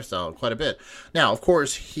his lifestyle quite a bit. Now, of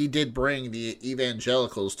course, he did bring the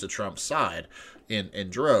evangelicals to Trump's side in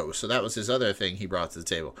droves, so that was his other thing he brought to the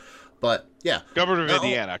table. But yeah, governor of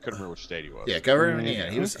Indiana. I couldn't remember which state he was. Yeah, governor of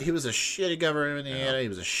Indiana. He was a shitty governor of Indiana. Yeah. He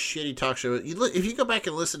was a shitty talk show. If you go back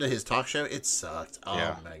and listen to his talk show, it sucked.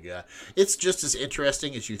 Oh my god, it's just as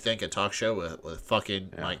interesting as you think a talk show with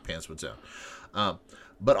fucking Mike Pence would sound.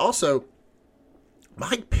 But also,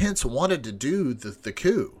 Mike Pence wanted to do the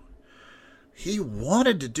coup. He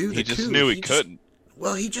wanted to do the coup. He just knew he couldn't.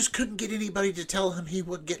 Well, he just couldn't get anybody to tell him he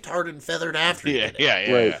would get tarred and feathered after he did it.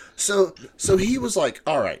 Yeah. So he was like,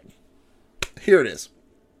 all right, here it is.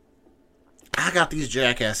 I got these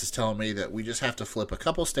jackasses telling me that we just have to flip a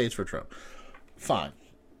couple states for Trump. Fine.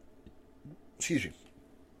 Excuse me.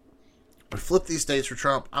 We flip these states for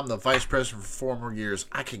Trump. I'm the vice president for 4 more years.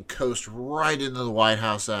 I can coast right into the White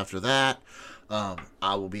House after that.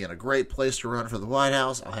 I will be in a great place to run for the White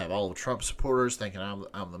House. I'll have all the Trump supporters thinking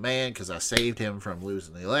I'm the man because I saved him from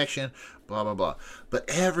losing the election, blah, blah, blah. But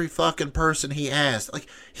every fucking person he asked, like,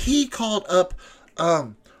 he called up,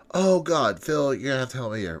 oh, God, Phil, you're going to have to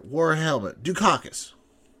help me here. War Helmet, Dukakis.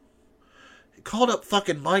 He called up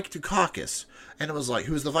fucking Mike Dukakis, and it was like,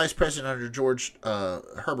 who was the vice president under George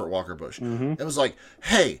Herbert Walker Bush. Mm-hmm. It was like,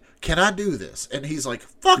 hey, can I do this? And he's like,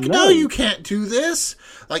 fuck no, you can't do this.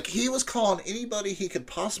 Like, he was calling anybody he could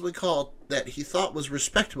possibly call that he thought was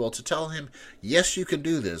respectable to tell him, yes, you can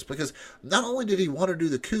do this. Because not only did he want to do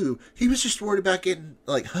the coup, he was just worried about getting,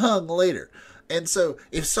 like, hung later. And so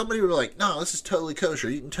if somebody were like, no, this is totally kosher,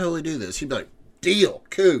 you can totally do this, he'd be like, deal,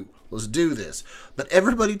 coup. Let's do this. But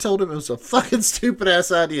everybody told him it was a fucking stupid-ass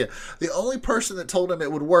idea. The only person that told him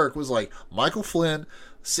it would work was, like, Michael Flynn,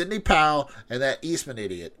 Sidney Powell, and that Eastman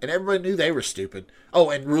idiot. And everybody knew they were stupid. Oh,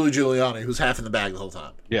 and Rudy Giuliani, who's half in the bag the whole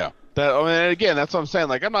time. Yeah. Again, that's what I'm saying.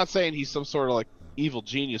 Like, I'm not saying he's some sort of, like, evil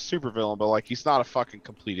genius supervillain, but, like, he's not a fucking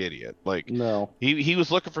complete idiot. Like, no. He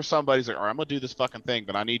was looking for somebody. He's like, all right, I'm going to do this fucking thing,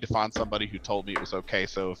 but I need to find somebody who told me it was okay,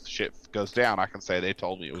 so if shit goes down, I can say they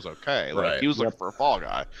told me it was okay. Like, he was looking for a fall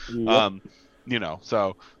guy. Yep.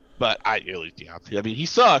 But I mean, he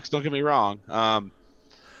sucks, don't get me wrong. Well,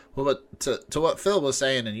 but to what Phil was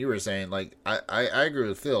saying and you were saying, like, I agree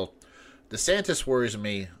with Phil. DeSantis worries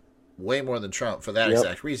me way more than Trump for that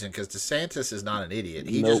exact reason, because DeSantis is not an idiot.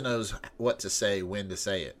 He just knows what to say, when to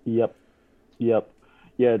say it. Yep.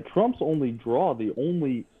 Yeah, Trump's only draw,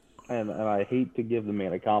 and I hate to give the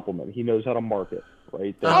man a compliment, he knows how to market,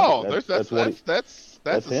 right? That's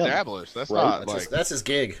established. That's right? not like that's his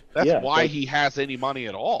gig. That's why he has any money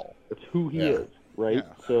at all. It's who he is, right?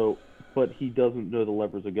 Yeah. So, but he doesn't know the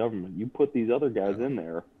levers of government. You put these other guys in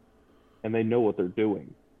there, and they know what they're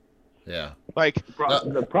doing. Yeah. Like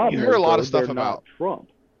the problem. You hear a lot of stuff about about Trump.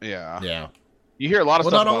 Yeah. You hear a lot of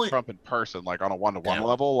stuff about Trump in person, like on a one-to-one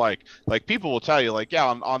level. Like people will tell you, like,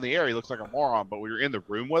 on the air he looks like a moron, but when you're in the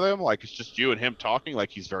room with him, like it's just you and him talking. Like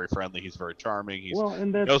he's very friendly, he's very charming, he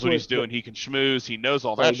knows what he's doing, he can schmooze, he knows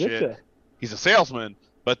all that shit. He's a salesman,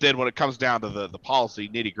 but then when it comes down to the policy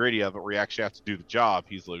nitty-gritty of it, where you actually have to do the job,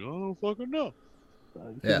 he's like, oh, I don't fucking know.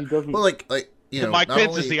 Yeah. Well, like Mike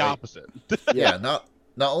Pence is the opposite.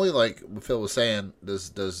 Not only, like Phil was saying,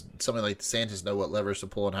 does somebody like DeSantis know what levers to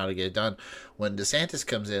pull and how to get it done. When DeSantis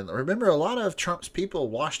comes in, remember, a lot of Trump's people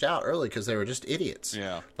washed out early because they were just idiots.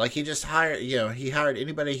 Yeah. Like, he just hired, he hired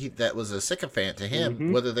anybody that was a sycophant to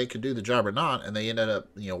him, whether they could do the job or not, and they ended up,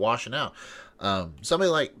 washing out. Somebody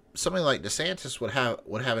like DeSantis would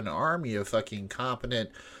have an army of fucking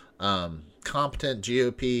competent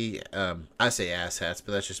GOP. I say asshats,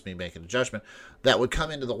 but that's just me making a judgment. That would come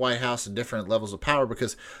into the White House in different levels of power,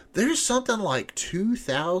 because there's something like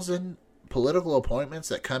 2,000 political appointments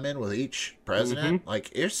that come in with each president. Like,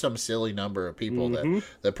 there's some silly number of people that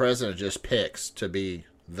the president just picks to be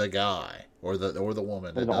the guy or the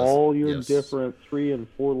woman. And all your different 3- and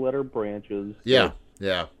 4-letter branches. Yeah.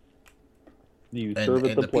 You serve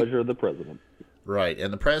at the pleasure of the president. Right,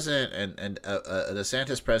 and the president and a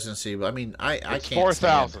DeSantis presidency. I mean, I it's can't.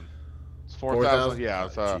 4,000. It's 4,000. Yeah,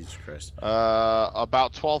 it's Jesus Christ.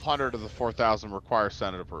 About 1,200 of the 4,000 require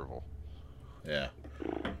Senate approval. Yeah,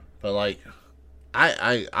 but like,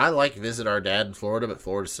 I like visit our dad in Florida, but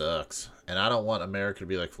Florida sucks, and I don't want America to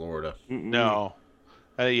be like Florida. No.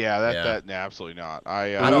 That absolutely not.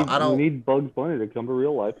 I don't. We need Bugs Bunny to come to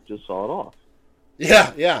real life and just saw it off.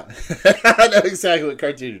 Yeah. I know exactly what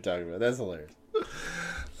cartoon you're talking about. That's hilarious.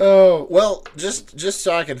 Oh, well, just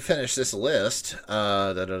so I can finish this list,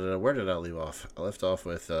 where did I leave off? I left off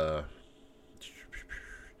with, so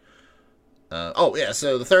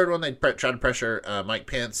the third one, they tried to pressure Mike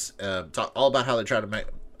Pence, talk all about how they tried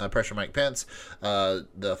to pressure Mike Pence.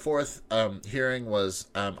 The fourth hearing was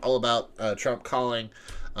all about Trump calling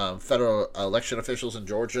federal election officials in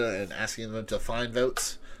Georgia and asking them to find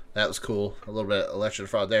votes. That was cool. A little bit of election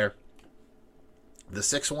fraud there. The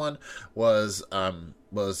sixth one was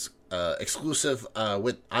exclusive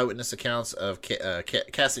with eyewitness accounts of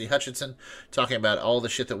Cassidy Hutchinson talking about all the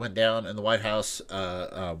shit that went down in the White House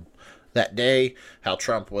that day, how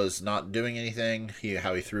Trump was not doing anything,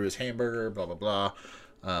 how he threw his hamburger, blah, blah, blah.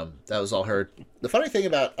 That was all heard. The funny thing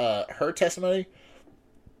about her testimony,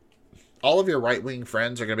 all of your right-wing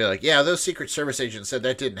friends are going to be like, yeah, those Secret Service agents said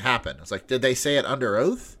that didn't happen. It's like, did they say it under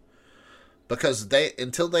oath? Because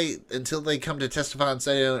until they come to testify and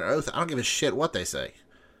say it under oath, I don't give a shit what they say.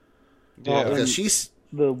 Yeah, because she's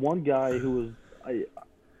the one guy who was,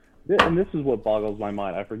 and this is what boggles my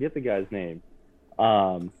mind. I forget the guy's name.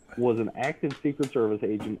 Was an active Secret Service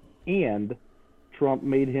agent, and Trump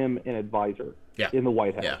made him an advisor in the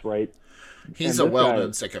White House, right? He's a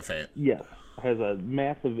well-known sycophant. Yes, has a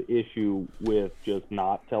massive issue with just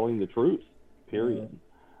not telling the truth, period.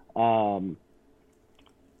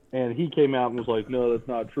 And he came out and was like, no, that's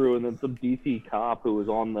not true. And then some D.C. cop who was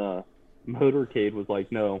on the motorcade was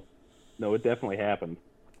like, no, it definitely happened.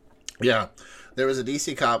 Yeah, there was a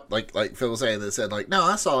D.C. cop, like Phil was saying, that said, like, no,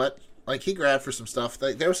 I saw it. Like, he grabbed for some stuff.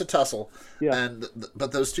 There was a tussle. Yeah.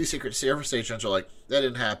 But those two Secret Service agents are like, that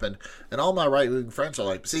didn't happen. And all my right-wing friends are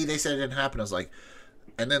like, see, they said it didn't happen. I was like,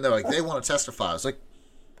 and then they're like, they want to testify. I was like,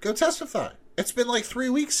 go testify. It's been like 3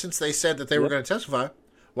 weeks since they said that they were going to testify.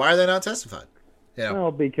 Why are they not testifying? Yeah.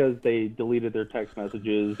 Well, because they deleted their text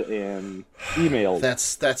messages and emails.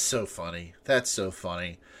 That's so funny. That's so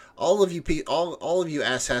funny. All of you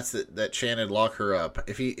asshats that chanted lock her up.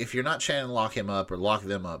 If you're not chanting lock him up or lock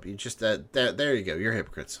them up, you just that there you go. You're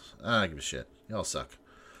hypocrites. I don't give a shit. Y'all suck.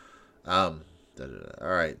 All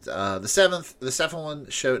right. The seventh one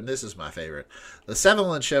showed, and this is my favorite. The seventh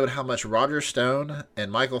one showed how much Roger Stone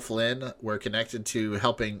and Michael Flynn were connected to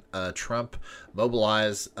helping Trump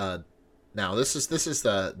mobilize. Now this is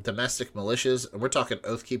the domestic militias, and we're talking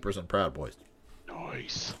Oath Keepers and Proud Boys.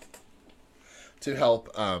 Nice. To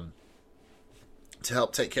help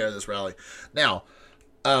take care of this rally. Now,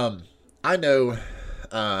 I know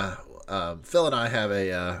Phil and I have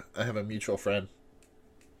a mutual friend.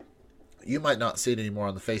 You might not see it anymore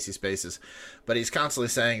on the Facey Spaces, but he's constantly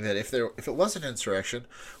saying that if it was an insurrection,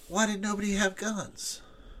 why did nobody have guns?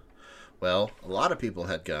 Well, a lot of people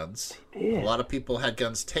had guns. Yeah. A lot of people had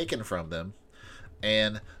guns taken from them,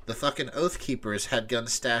 and the fucking Oath Keepers had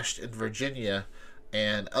guns stashed in Virginia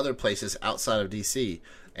and other places outside of D.C.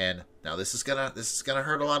 And now this is gonna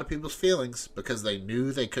hurt a lot of people's feelings because they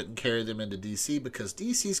knew they couldn't carry them into D.C. because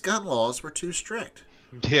D.C.'s gun laws were too strict.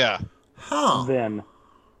 Yeah. Huh. Then.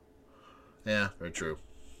 Yeah, very true.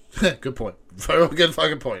 Good point. Very good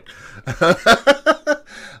fucking point.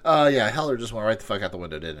 Yeah, Heller just went right the fuck out the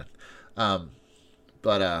window, didn't it? No,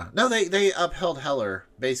 they upheld Heller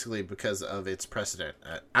basically because of its precedent.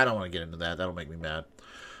 I don't want to get into that. That'll make me mad.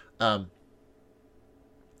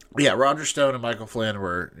 Yeah, Roger Stone and Michael Flynn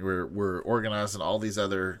were organizing all these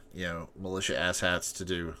other militia asshats to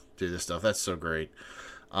do this stuff. That's so great.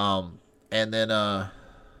 And then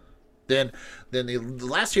the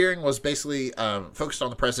last hearing was basically focused on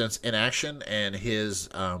the president's inaction and his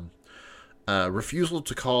refusal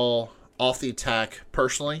to call off the attack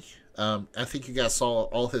personally I think you guys saw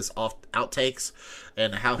all his outtakes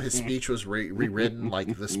and how his speech was rewritten.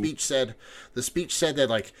 Like the speech said that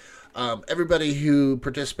like everybody who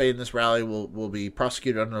participated in this rally will be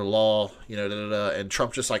prosecuted under the law. And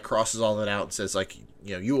Trump just like crosses all that out and says like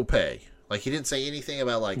you will pay. Like he didn't say anything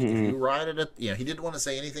about like if you rioted it. He didn't want to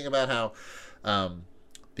say anything about how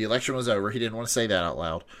the election was over. He didn't want to say that out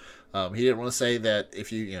loud. He didn't want to say that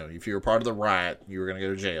if you were part of the riot, you were going to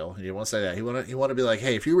go to jail. He didn't want to say that. He wanted to be like,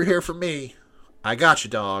 hey, if you were here for me, I got you,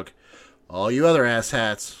 dog. All you other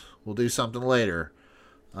asshats will do something later.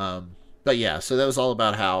 But yeah, so that was all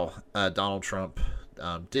about how Donald Trump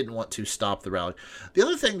didn't want to stop the rally. The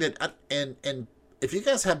other thing that, and if you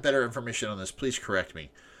guys have better information on this, please correct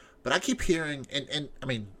me. But I keep hearing, and I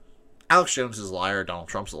mean, Alex Jones is a liar, Donald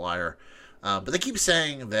Trump's a liar. But they keep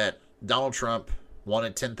saying that Donald Trump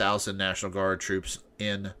wanted 10,000 National Guard troops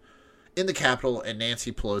in the Capitol, and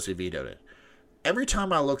Nancy Pelosi vetoed it. Every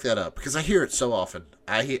time I look that up, because I hear it so often,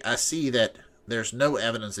 I see that there's no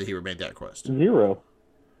evidence that he made that request. Zero.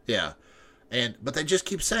 Yeah, but they just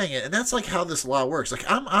keep saying it, and that's like how this law works. Like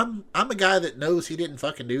I'm a guy that knows he didn't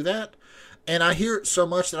fucking do that, and I hear it so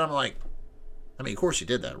much that I'm like, I mean, of course he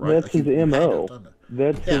did that, right? That's like, his MO.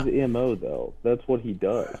 That's his MO, though. That's what he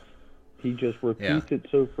does. He just repeats it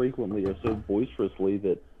so frequently or so boisterously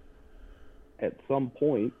that at some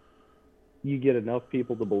point you get enough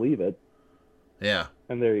people to believe it. Yeah.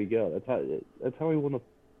 And there you go. That's how he won the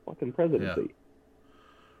fucking presidency. Yeah.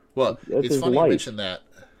 Well, that's it's funny life. you mention that.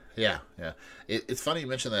 Yeah. It's funny you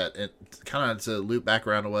mention that. And kind of to loop back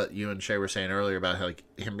around to what you and Shay were saying earlier about how, like,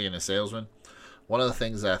 him being a salesman. One of the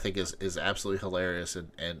things that I think is absolutely hilarious,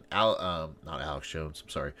 and not Alex Jones, I'm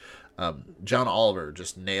sorry, John Oliver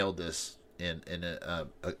just nailed this in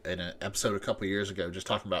an episode a couple years ago, just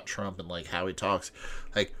talking about Trump and like how he talks.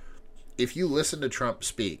 Like, if you listen to Trump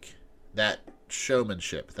speak, that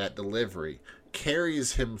showmanship, that delivery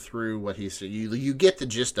carries him through what he said. You get the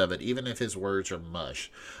gist of it, even if his words are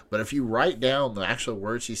mush. But if you write down the actual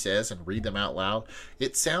words he says and read them out loud,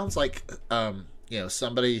 it sounds like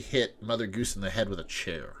somebody hit Mother Goose in the head with a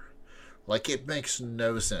chair. Like, it makes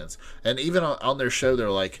no sense. And even on their show, they're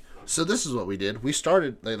like, so this is what we did.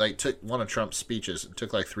 They like took one of Trump's speeches and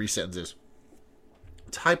took like 3 sentences,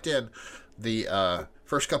 typed in the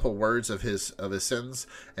first couple words of his sentence,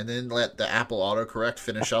 and then let the Apple autocorrect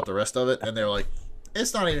finish out the rest of it. And they're like,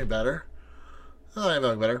 it's not even better. It's not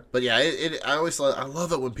even better. But yeah, I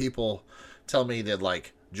love it when people tell me that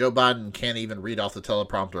like Joe Biden can't even read off the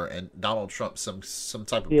teleprompter, and Donald Trump some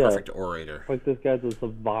type of perfect orator. Like this guy's a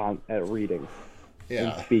savant at reading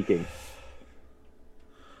and speaking.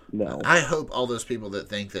 No. I hope all those people that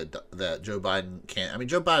think that Joe Biden can't. I mean,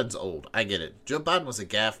 Joe Biden's old. I get it. Joe Biden was a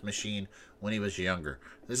gaffe machine when he was younger.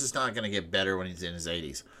 This is not going to get better when he's in his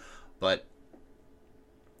 80s. But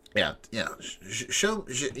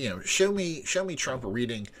show me Trump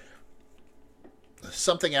reading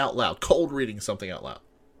something out loud, cold reading something out loud.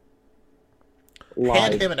 Live.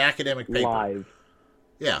 Hand him an academic paper. Live.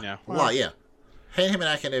 Yeah. Live, yeah. Hand him an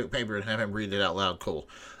academic paper and have him read it out loud cold.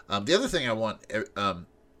 The other thing I want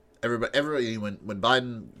everybody when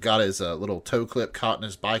Biden got his little toe clip caught in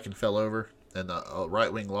his bike and fell over and the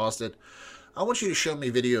right wing lost it, I want you to show me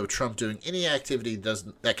video of Trump doing any activity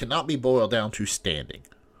that cannot be boiled down to standing.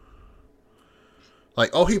 Like,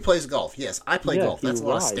 oh, he plays golf. Yes, I play golf. That's a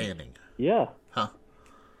lot of standing. Yeah. Huh?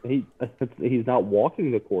 He's not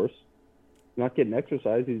walking the course. Not getting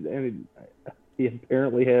exercise. He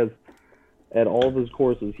apparently has, at all of his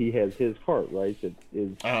courses, he has his cart, right, that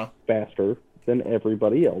is faster than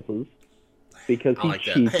everybody else's because he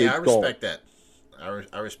cheats Hey, at I golf. respect that.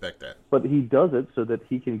 I respect that. But he does it so that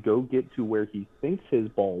he can go get to where he thinks his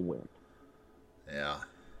ball went. Yeah.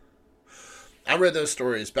 I read those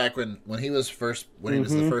stories back when he was he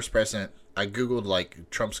was the first president. I Googled like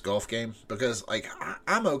Trump's golf game because like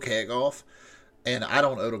I'm okay at golf. And I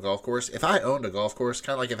don't own a golf course. If I owned a golf course,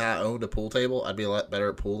 kind of like if I owned a pool table, I'd be a lot better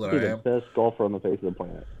at pool than I am. The best golfer on the face of the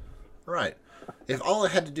planet. Right. If all I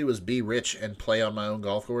had to do was be rich and play on my own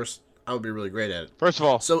golf course, I would be really great at it. First of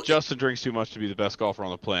all, Justin drinks too much to be the best golfer on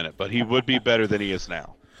the planet, but he would be better than he is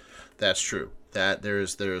now. That's true. That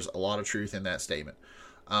there's a lot of truth in that statement.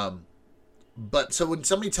 But so when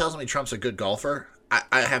somebody tells me Trump's a good golfer,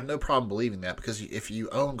 I have no problem believing that because if you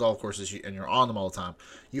own golf courses and you're on them all the time,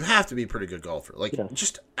 you have to be a pretty good golfer. Like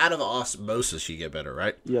just out of osmosis, you get better,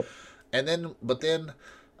 right? Yep. And then,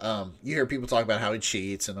 you hear people talk about how he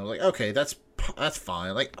cheats, and they're like, okay, that's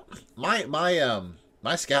fine. Like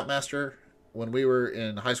my scoutmaster when we were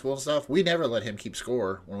in high school and stuff, we never let him keep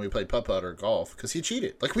score when we played putt-putt or golf because he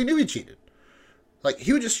cheated. Like we knew he cheated. Like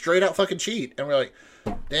he would just straight out fucking cheat, and we're like,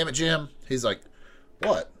 damn it, Jim. He's like,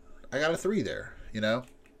 what? got a 3 there, you know?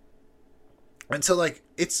 And so, like,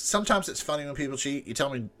 sometimes it's funny when people cheat. You tell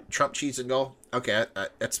me Trump cheats in golf. Okay,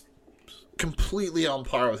 that's completely on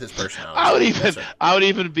par with his personality.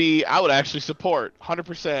 I would actually support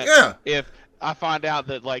 100%. Yeah. If I find out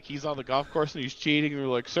that, like, he's on the golf course and he's cheating, and we're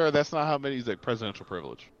like, sir, that's not how many. He's like, presidential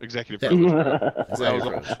privilege, executive privilege.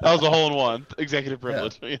 That was a hole in one. Executive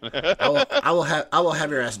privilege. Yeah. I will have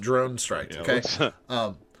your ass drone striked. Okay.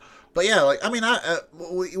 But yeah, like, I mean,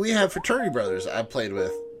 we have fraternity brothers I played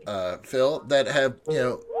with, Phil, that have,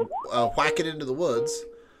 whack it into the woods.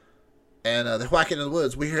 And they whack it into the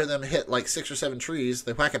woods. We hear them hit like 6 or 7 trees.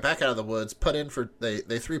 They whack it back out of the woods, they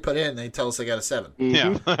 3 put in, and they tell us they got a 7.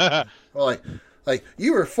 Yeah. Well, like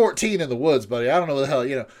you were 14 in the woods, buddy. I don't know what the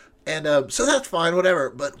hell, And so that's fine,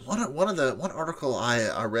 whatever. But one article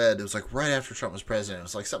I read, it was like right after Trump was president. It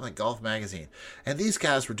was like something like Golf Magazine, and these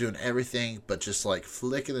guys were doing everything but just like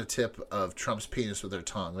flicking the tip of Trump's penis with their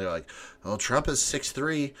tongue. They're like, "Oh, Trump is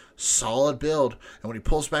 6'3", solid build, and when he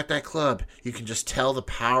pulls back that club, you can just tell the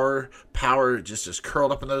power just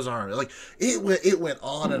curled up in those arms." Like it went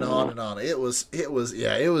on and on and on. It was.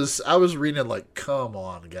 I was reading it like, come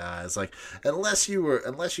on, guys. Like unless you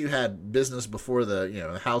had business before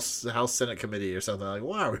the House Senate committee or something, like,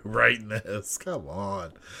 why are we writing this? Come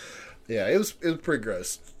on. Yeah, it was pretty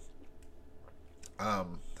gross.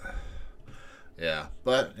 Yeah,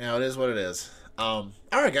 but it is what it is. All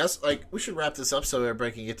right, guys, like we should wrap this up so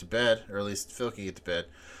everybody can get to bed, or at least Phil can get to bed.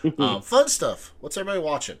 Fun stuff. What's everybody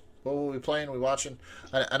watching? What will we playing? We watching?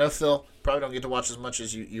 I know Phil probably don't get to watch as much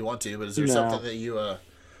as you want to, but is there something that you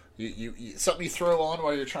something you throw on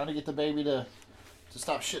while you're trying to get the baby to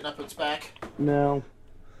stop shitting up its back? No,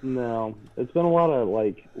 it's been a lot of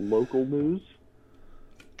like local news.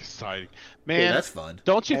 Exciting, man. Yeah, that's fun.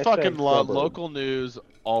 Don't you fucking love local news?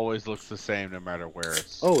 Always looks the same no matter where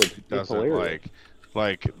it's. Oh, it it's doesn't hilarious.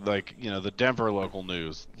 like the Denver local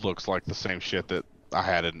news looks like the same shit that I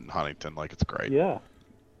had in Huntington. Like it's great. Yeah,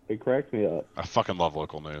 it cracks me up. I fucking love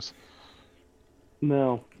local news.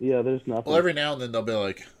 No, yeah, there's nothing. Well, every now and then they'll be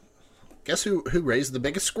like, guess who raised the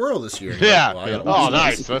biggest squirrel this year? Yeah. Like, Oh,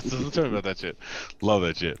 nice. Let's tell me about that shit. Love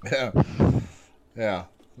that shit. Yeah.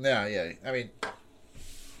 I mean,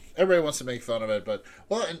 everybody wants to make fun of it, but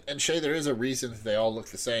and Shay, there is a reason they all look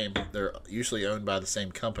the same. They're usually owned by the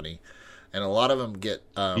same company, and a lot of them get.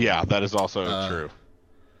 Yeah, that is also true.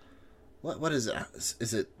 What is it?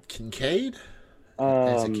 Is it Kincaid?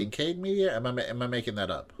 Is it Kincaid Media? Am I making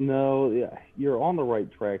that up? No, yeah, you're on the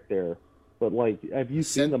right track there. But like, have you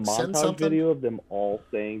seen the montage video of them all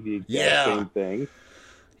saying the exact same thing?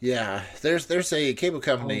 Yeah, there's a cable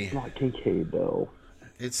company. It's not Kincaid though.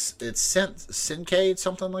 It's Syncade,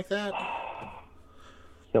 something like that.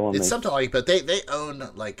 Killing it's me. something like, but they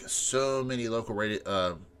own like so many local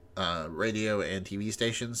radio and TV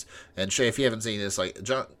stations. And Shay, if you haven't seen this, like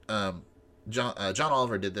John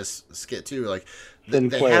Oliver did this skit too. Like they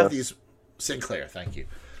have these Sinclair. Thank you.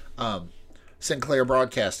 Sinclair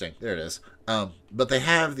Broadcasting. There it is. But they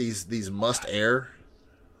have these must air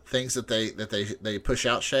things that they push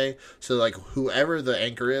out, Shay. So like whoever the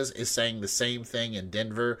anchor is saying the same thing in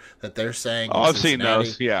Denver that they're saying. Oh, I've seen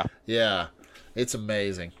those. Yeah. Yeah. It's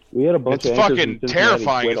amazing. We had a bunch it's of fucking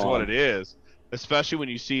terrifying, is what it is. Especially when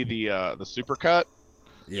you see the supercut.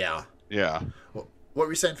 Yeah. Yeah. What were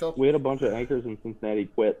you saying, Phil? We had a bunch of anchors in Cincinnati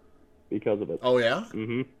quit because of it. Oh yeah.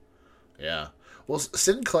 Mm-hmm. Yeah. Well,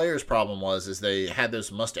 Sinclair's problem is they had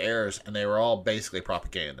those must airs, and they were all basically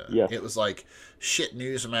propaganda. Yeah. It was like shit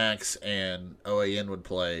Newsmax and OAN would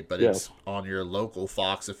play, but it's on your local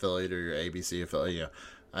Fox affiliate or your ABC affiliate. You know,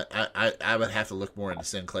 I would have to look more into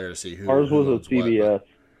Sinclair to see who. Ours was who a CBS. what,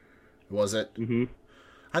 was it? Mm-hmm.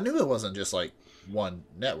 I knew it wasn't just like one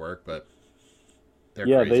network, but they're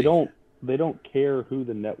crazy. crazy. They don't care who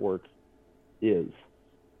the network is.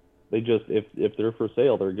 They just if they're for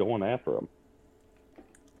sale, they're going after them.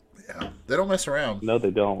 Yeah, they don't mess around. No,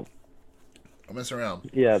 they don't. Don't mess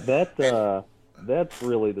around. Yeah, that's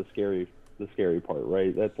really the scary part,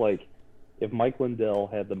 right? That's like if Mike Lindell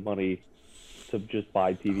had the money to just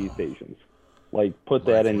buy TV stations, like put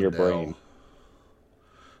that in your brain.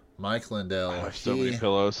 Mike Lindell. I have so many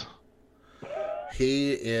pillows.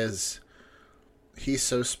 He's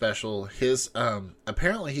so special. His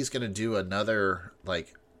apparently he's going to do another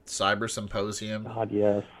like cyber symposium. God,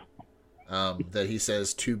 yes. That he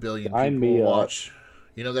says 2 billion people watch.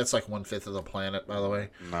 You know that's like 1/5 of the planet, by the way.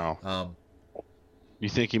 No. You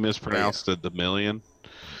think he mispronounced the million?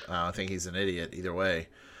 I think he's an idiot either way.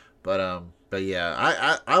 But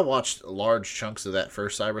yeah, I watched large chunks of that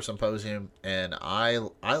first cyber symposium, and I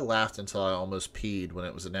laughed until I almost peed when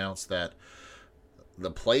it was announced that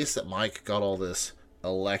the place that Mike got all this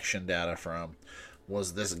election data from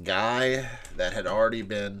was this guy that had already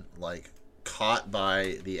been like caught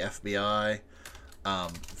by the FBI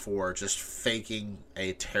for just faking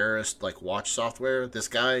a terrorist like watch software. This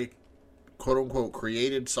guy, quote unquote,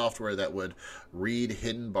 created software that would read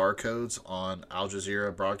hidden barcodes on Al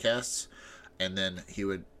Jazeera broadcasts, and then he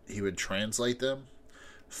would translate them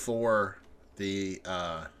for the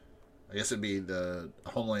I guess it'd be the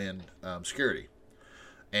Homeland Security.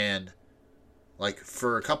 And like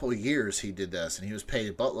for a couple of years he did this, and he was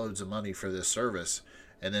paid buttloads of money for this service.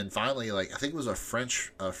 And then finally, like I think it was a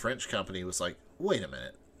French company was like, wait a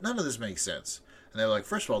minute, none of this makes sense. And they were like,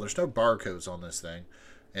 first of all, there's no barcodes on this thing,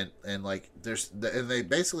 and like they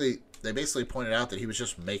basically pointed out that he was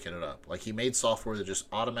just making it up. Like he made software that just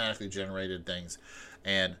automatically generated things,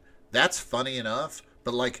 and that's funny enough.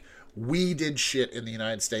 But like we did shit in the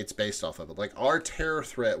United States based off of it. Like our terror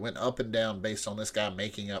threat went up and down based on this guy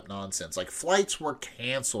making up nonsense. Like flights were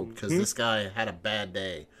canceled because this guy had a bad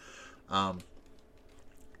day.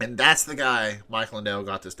 And that's the guy Mike Lindell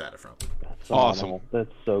got this data from. That's awesome. That's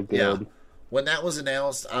so good. Yeah. When that was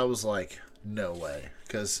announced, I was like, no way.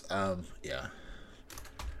 Because, yeah.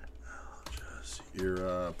 Just your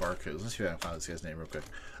barcodes. Let's see if I can find this guy's name real quick.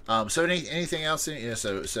 So anything else? Yeah,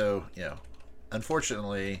 so you know,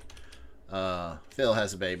 unfortunately, Phil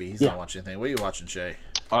has a baby. He's not watching anything. What are you watching, Shay?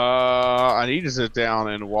 I need to sit down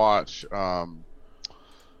and watch the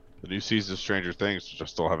new season of Stranger Things, which I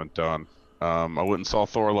still haven't done. I went and saw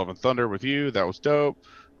Thor: Love and Thunder with you. That was dope.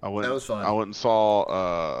 That was fun. I went and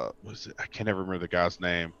saw was it? I can't ever remember the guy's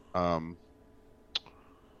name.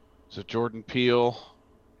 Is it Jordan Peele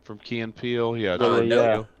from Key and Peele? Yeah.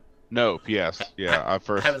 No. Nope. Yes. Yeah. I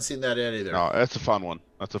haven't seen that yet either. No, that's a fun one.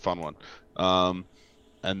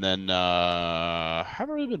 And then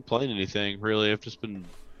haven't really been playing anything really. I've just been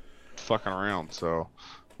fucking around. So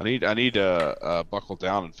I need to buckle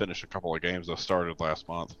down and finish a couple of games I started last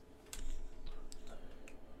month.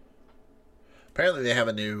 Apparently, they have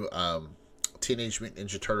a new Teenage Mutant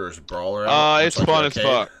Ninja Turtles brawler. It's like fun as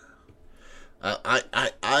fuck. My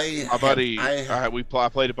buddy, I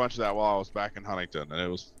played a bunch of that while I was back in Huntington, and it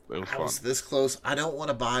was fun. I was this close. I don't want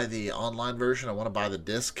to buy the online version. I want to buy the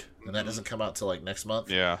disc, and that doesn't come out till like next month.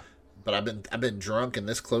 Yeah. But I've been drunk and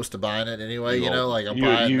this close to buying it anyway. You know, like I'm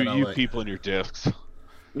buying. You people and your discs.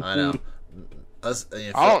 I know.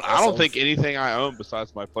 I don't think anything I own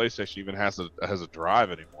besides my PlayStation even has a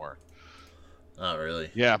drive anymore. Not really.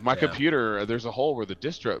 Yeah, my computer. There's a hole where the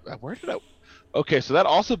disk drive. Okay, so that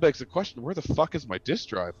also begs the question: where the fuck is my disk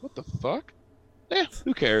drive? What the fuck? Yeah,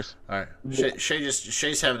 who cares? All right,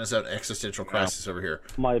 Shay's having his own existential crisis over here.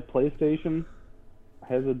 My PlayStation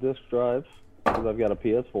has a disc drive because I've got a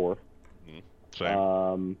PS4.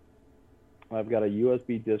 Same. I've got a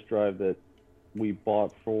USB disc drive that we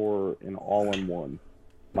bought for an all-in-one.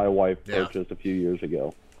 My wife purchased a few years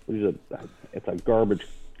ago. It's a garbage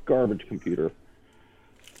computer.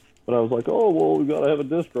 But I was like, oh well, we gotta have a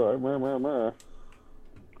disc drive,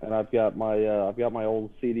 and I've got my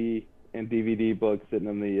old CD and DVD book sitting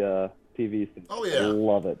in the TV. Oh yeah, I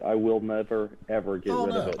love it. I will never ever get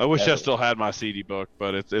rid of it. I wish I still had my CD book,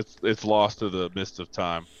 but it's lost to the mist of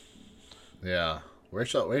time. Yeah,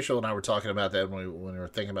 Rachel and I were talking about that when we were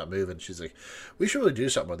thinking about moving. She's like, we should really do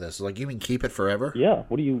something with this. Like, you mean keep it forever? Yeah.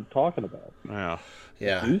 What are you talking about?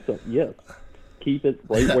 Yeah. Do something. Yes. Keep it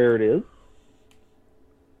right where it is.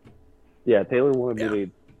 Yeah, Taylor wanted me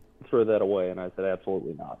to throw that away, and I said,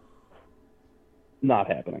 absolutely not. Not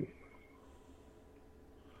happening.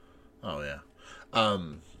 Oh, yeah.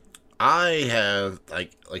 I have,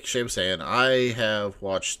 like Shay was saying, I have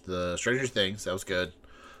watched the Stranger Things. That was good.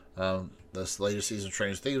 This latest season of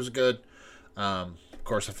Stranger Things was good. Of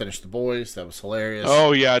course, I finished The Boys. That was hilarious.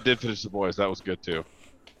 Oh, yeah, I did finish The Boys. That was good, too.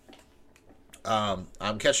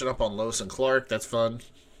 I'm catching up on Lois and Clark. That's fun.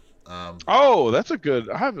 That's a good.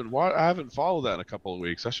 I haven't followed that in a couple of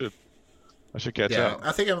weeks. I should catch up.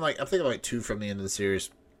 I think I'm like 2 from the end of the series.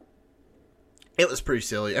 It was pretty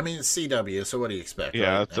silly. I mean, it's CW, so what do you expect?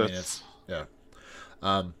 Yeah, right?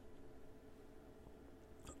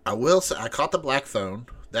 I will say I caught The Black Phone.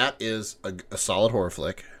 That is a solid horror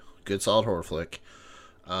flick. Good solid horror flick.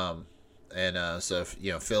 So if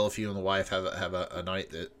Phil, if you and the wife have a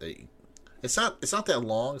night that it's not that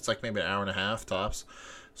long. It's like maybe an hour and a half tops.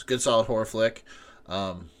 It's a good solid horror flick.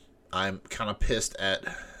 I'm kind of pissed at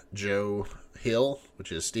Joe Hill, which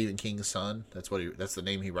is Stephen King's son. That's the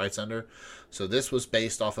name he writes under. So this was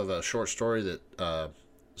based off of a short story that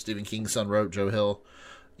Stephen King's son wrote, Joe Hill,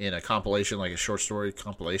 in a compilation, like a short story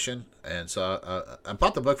compilation. And so I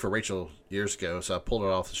bought the book for Rachel years ago, so I pulled it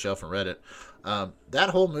off the shelf and read it. That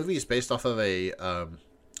whole movie is based off of a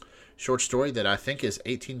short story that I think is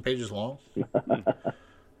 18 pages long.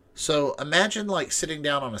 So imagine like sitting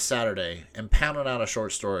down on a Saturday and pounding out a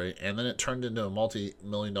short story, and then it turned into a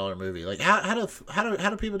multi-million-dollar movie. Like how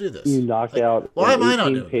do people do this? You knock like, out why an am I not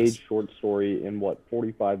doing 18-page this? short story in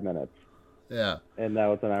 45 minutes? Yeah, and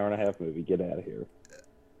now it's an hour and a half movie. Get out of here.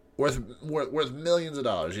 Worth millions of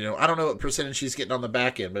dollars. You know, I don't know what percentage she's getting on the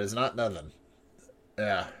back end, but it's not nothing.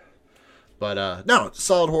 Yeah, but no,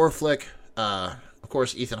 solid horror flick. Of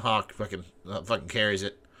course, Ethan Hawke fucking carries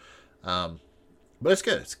it. But it's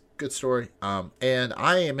good. It's a good story. And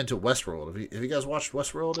I am into Westworld. Have you guys watched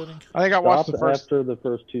Westworld any? I think I watched after the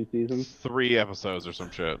first 2 seasons. 3 episodes or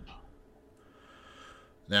some shit.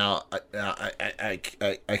 Now, I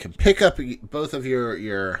can pick up both of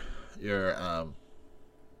your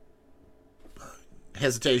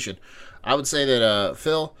hesitation. I would say that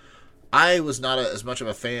Phil, I was not as much of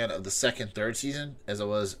a fan of the second, third season as I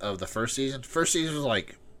was of the first season. First season was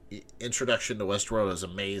like introduction to Westworld is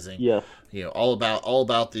amazing. Yeah, you know, all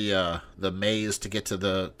about the maze to get to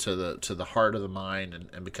the heart of the mind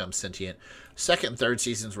and become sentient. Second and third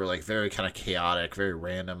seasons were like very kind of chaotic, very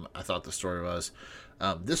random. I thought the story was.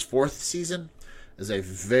 This fourth season is a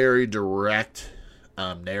very direct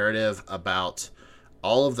narrative about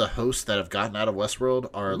all of the hosts that have gotten out of Westworld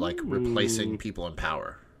are like replacing people in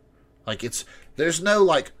power. Like there's no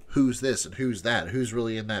like who's this and who's that, who's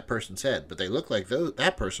really in that person's head, but they look like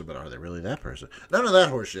that person, but are they really that person? None of that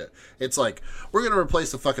horseshit. It's like we're gonna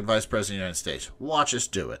replace the fucking vice president of the United States. Watch us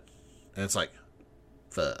do it, and it's like,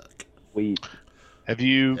 fuck. Sweet. Have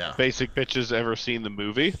you basic bitches ever seen the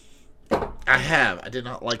movie? I have. I did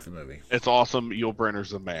not like the movie. It's awesome. Yul Brynner's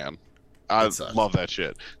the man. I love that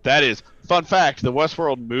shit. That is fun fact. The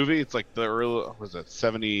Westworld movie. It's like the early. Was it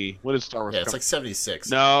 70? When did Star Wars? Yeah, it's like 76.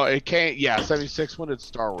 No, it can't. Yeah, 76. When did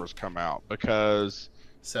Star Wars come out? Because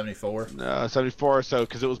 74. 74 or so.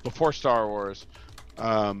 Because it was before Star Wars.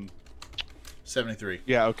 73.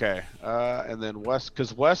 Yeah. Okay. And then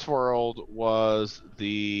because Westworld was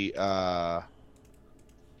the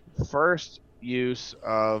first use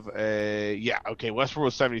of Westworld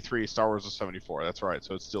was 73, Star Wars was 74. That's right,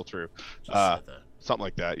 so it's still true. Something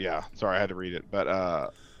like that. Yeah, sorry, I had to read it.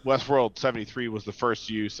 But Westworld 73 was the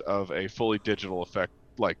first use of a fully digital effect,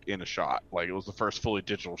 like in a shot. Like it was the first fully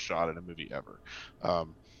digital shot in a movie ever.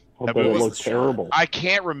 But it looks terrible. I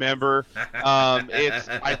can't remember.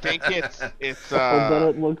 I think it's. But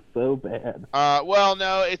it looks so bad. Well,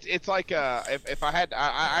 no, it's like if I had,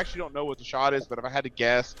 I actually don't know what the shot is, but if I had to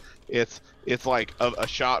guess, it's like a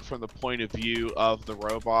shot from the point of view of the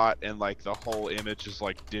robot, and like the whole image is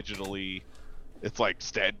like digitally. It's like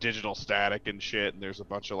digital static and shit, and there's a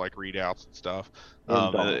bunch of like readouts and stuff.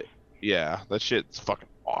 Yeah, that shit's fucking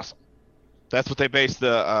awesome. That's what they based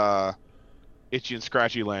the Itchy and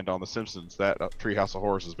Scratchy Land on The Simpsons. That Treehouse of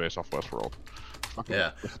Horrors is based off Westworld.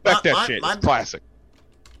 Yeah. Respect that shit. It's classic.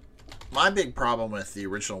 My big problem with the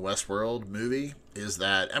original Westworld movie is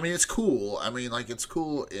that, I mean, it's cool. I mean, like, it's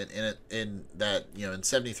cool in that, you know, in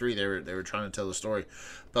 73 they were trying to tell the story.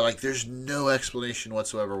 But, like, there's no explanation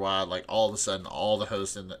whatsoever why, like, all of a sudden all the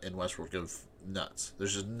hosts in Westworld go nuts.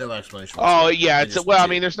 There's just no explanation whatsoever. Oh yeah, I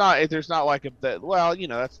mean, there's not like well, you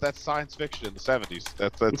know, that's science fiction in the 70s.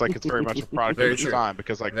 That's like it's very much a product of its time,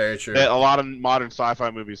 because like very true. A lot of modern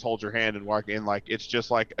sci-fi movies hold your hand and walk in like it's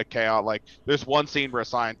just like a chaos. Like there's one scene where a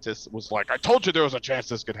scientist was like, "I told you there was a chance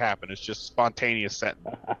this could happen." It's just spontaneous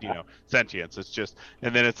sentience. It's just,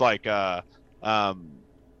 and then it's like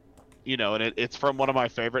you know, and it's from one of my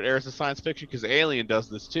favorite eras of science fiction, because Alien does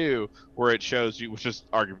this too, where it shows you, which is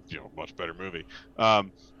arguably, you know, much better movie.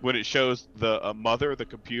 When it shows the mother, the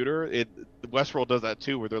computer, Westworld does that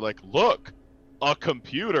too, where they're like, "Look, a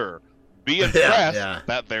computer. Be impressed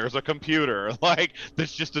that there's a computer." Like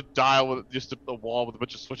there's just a dial with just a wall with a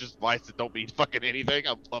bunch of switches and lights that don't mean fucking anything.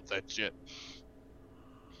 I love that shit.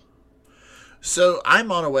 So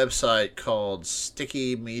I'm on a website called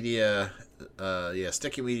Sticky Media.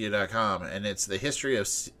 StickyMedia.com, and it's the history of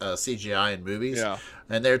CGI in movies. Yeah.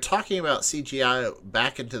 And they're talking about CGI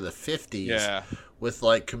back into the 50s. Yeah. With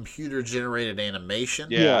like computer generated animation.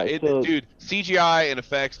 Yeah, dude, CGI and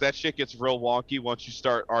effects, that shit gets real wonky once you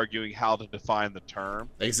start arguing how to define the term.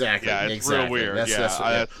 Exactly. Yeah, it's real weird.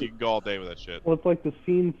 That's you can go all day with that shit. Well, it's like the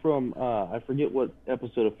scene from I forget what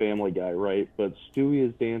episode of Family Guy, right? But Stewie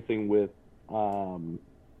is dancing with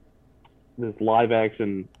this live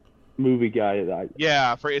action movie guy.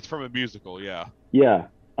 It's from a musical. Yeah. Yeah.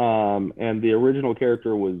 And the original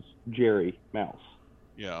character was Jerry Mouse.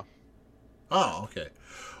 Yeah. Oh, okay.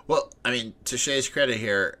 Well, I mean, to Shay's credit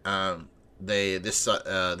here, this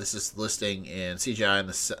is listing in CGI in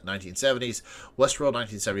the 1970s, Westworld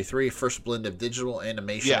 1973, first blend of digital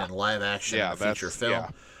animation and live action in a feature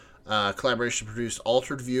film. Collaboration produced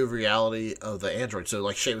altered view of reality of the android. So,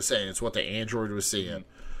 like Shay was saying, it's what the android was seeing,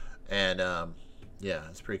 and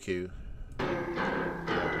it's pretty cool.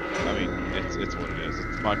 I mean, it's what it is.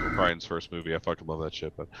 It's Michael Crichton's first movie. I fucking love that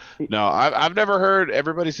shit. But no, I've never heard.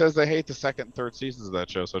 Everybody says they hate the second and third seasons of that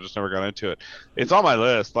show, so I just never got into it. It's on my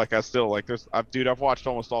list. Like I still like. I've watched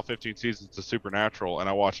almost all 15 seasons of Supernatural, and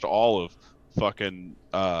I watched all of fucking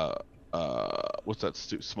what's that?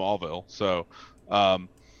 Smallville. So,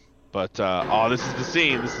 this is the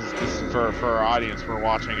scene. This is for our audience. We're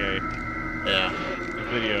watching a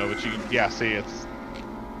video, but you can see it's.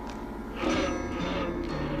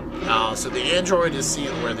 Oh, so the android is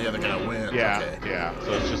seeing where the other guy went. Yeah, okay. Yeah.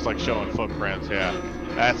 So it's just like showing footprints. Yeah,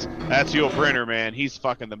 that's Yul Brynner, man. He's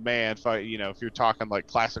fucking the man. If you're talking like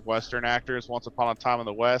classic Western actors, Once Upon a Time in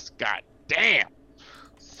the West, god damn,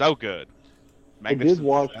 so good. I did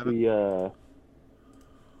watch the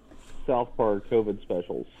South Park COVID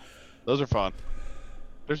specials. Those are fun.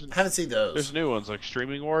 I haven't seen those. There's new ones like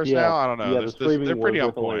Streaming Wars now. I don't know. Yeah, they're pretty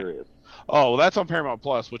on point. Hilarious. Oh, well, that's on Paramount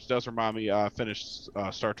Plus, which does remind me. I finished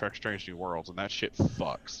Star Trek: Strange New Worlds, and that shit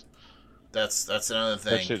fucks. That's another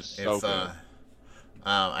thing. That shit is so good.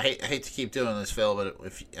 I hate to keep doing this, Phil, but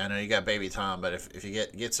if I know you got baby time, but if you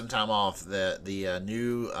get some time off, the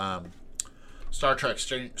new Star Trek: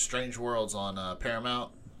 Strange Worlds on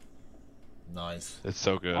Paramount, nice. It's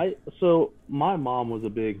so good. So my mom was a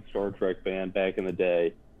big Star Trek fan back in the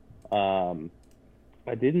day.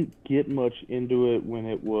 I didn't get much into it when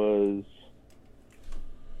it was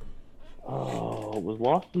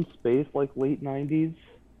Lost in Space, like late 90s?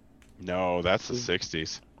 No, that's the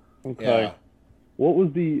 60s. Okay. Yeah. What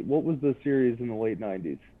was the series in the late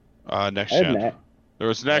 90s? Next Gen. There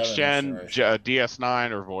was Next Gen,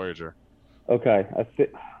 DS9, or Voyager. Okay.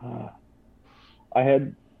 I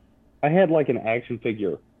had like an action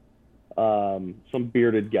figure. Some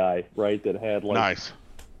bearded guy, right, that had like... Nice.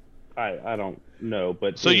 I don't know,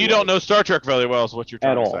 but so anyway, you don't know Star Trek very well, is what you're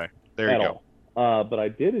trying to say. There you go. But I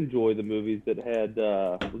did enjoy the movies that had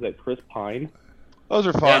was that Chris Pine? Those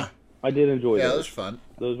are fun. Yeah. I did enjoy those. Yeah, those are fun.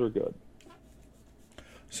 Those were good.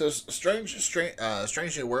 So Strange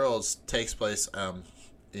New Worlds takes place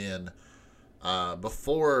in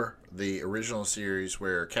before the original series,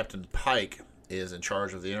 where Captain Pike is in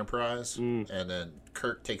charge of the Enterprise, and then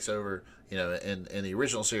Kirk takes over. In the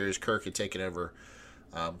original series, Kirk had taken over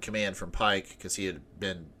command from Pike because he had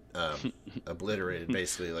been obliterated,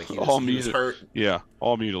 basically. Like he was hurt. Yeah,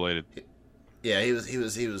 all mutilated. He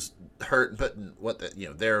was hurt and put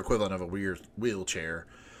in their equivalent of a weird wheelchair.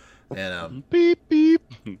 And beep beep.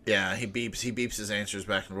 Yeah, he beeps his answers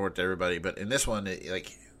back and forth to everybody. But in this one,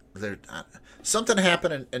 something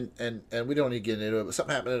happened, and we don't need to get into it. But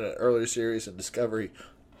something happened in an earlier series in Discovery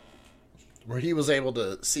where he was able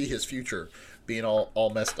to see his future being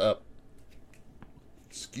all messed up.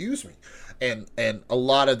 Excuse me. And a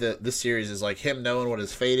lot of the series is like him knowing what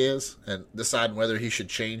his fate is and deciding whether he should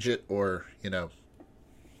change it or,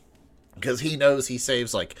 because he knows he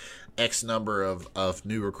saves like X number of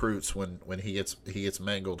new recruits when he gets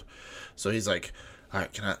mangled. So he's like, all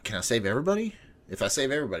right, can I save everybody? If I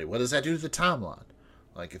save everybody, what does that do to the timeline?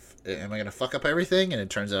 Like, am I going to fuck up everything? And it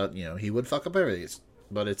turns out, he would fuck up everything.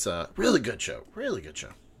 But it's a really good show. Really good show.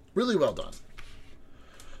 Really well done.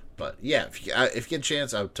 But yeah, if you get a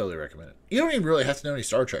chance, I would totally recommend it. You don't even really have to know any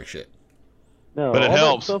Star Trek shit. No, but it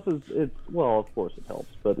helps. That stuff of course it helps.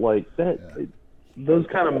 But like that, those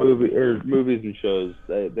kind of movies and shows,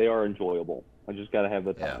 they are enjoyable. I just got to have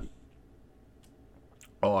the time. Yeah.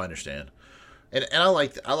 Oh, I understand. And I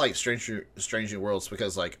like Strange New Worlds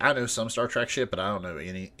because like I know some Star Trek shit, but I don't know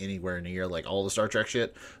anywhere near like all the Star Trek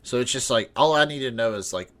shit. So it's just like all I need to know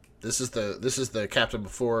is like this is the captain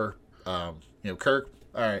before Kirk.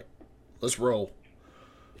 All right, let's roll.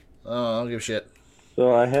 I don't give a shit.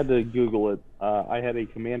 So I had to Google it. I had a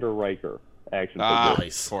Commander Riker action figure.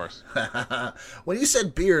 Nice. Of course. When you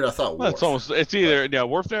said beard, I thought Worf. It's either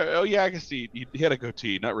Worf. Oh yeah, I can see he had a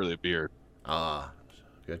goatee, not really a beard.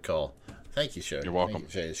 Good call. Thank you, Shay. You're welcome.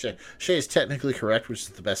 You, Shay. Shay is technically correct, which is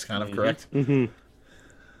the best kind of correct. Mm-hmm.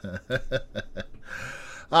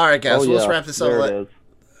 All right, guys. So let's wrap this up. There it is.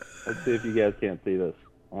 Let's see if you guys can't see this.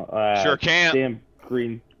 Sure can't. Damn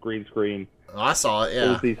green screen. Oh, I saw it.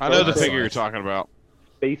 Yeah, I know the figure you're talking about.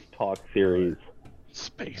 Space Talk series.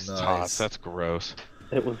 Space Talk. That's gross.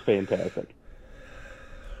 It was fantastic.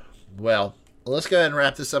 Well, let's go ahead and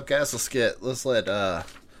wrap this up, guys. Let's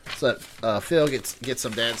let Phil get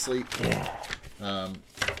some dad sleep.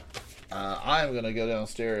 I'm going to go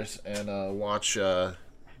downstairs and watch at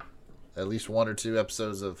least 1 or 2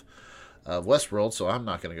 episodes of Westworld, so I'm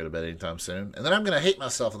not going to go to bed anytime soon. And then I'm going to hate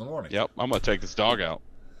myself in the morning. Yep, I'm going to take this dog out.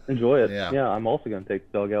 Enjoy it. Yeah. I'm also going to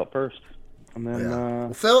take the dog out first. And then,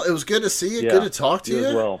 well, Phil, it was good to see you. Good to talk to you.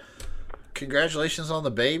 As well. Congratulations on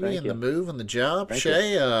the baby and the move and the job. Thank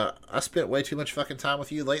Shay, I spent way too much fucking time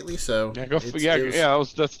with you lately, so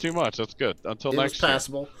that's too much. That's good. Until next year. It was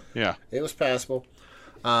passable. Yeah. It was passable.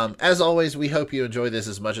 As always, we hope you enjoy this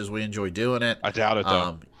as much as we enjoy doing it. I doubt it,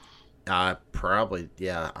 though. I probably,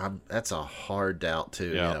 that's a hard doubt,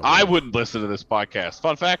 too. Yeah. I wouldn't listen to this podcast.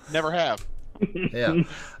 Fun fact, never have. Yeah.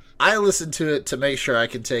 I listen to it to make sure I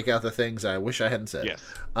can take out the things I wish I hadn't said. Yes.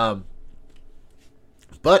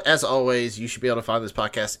 But as always, you should be able to find this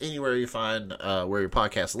podcast anywhere you find where your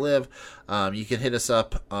podcasts live. You can hit us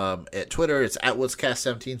up at Twitter. It's at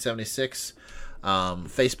WoodsCast1776.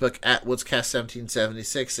 Facebook at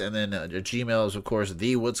WoodsCast1776. And then Gmail is, of course,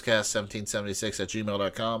 thewoodscast1776 at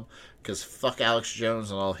gmail.com. Because fuck Alex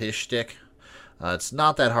Jones and all his shtick. It's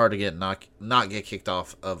not that hard to not get kicked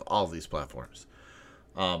off of all of these platforms.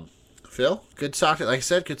 Phil, good to talk to you. Like I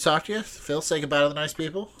said, good to talk to you. Phil, say goodbye to the nice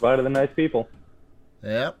people. Bye to the nice people.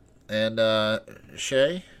 Yep. And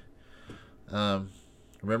Shay,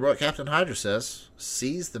 remember what Captain Hydra says.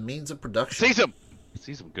 Seize the means of production.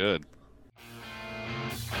 Seize them good.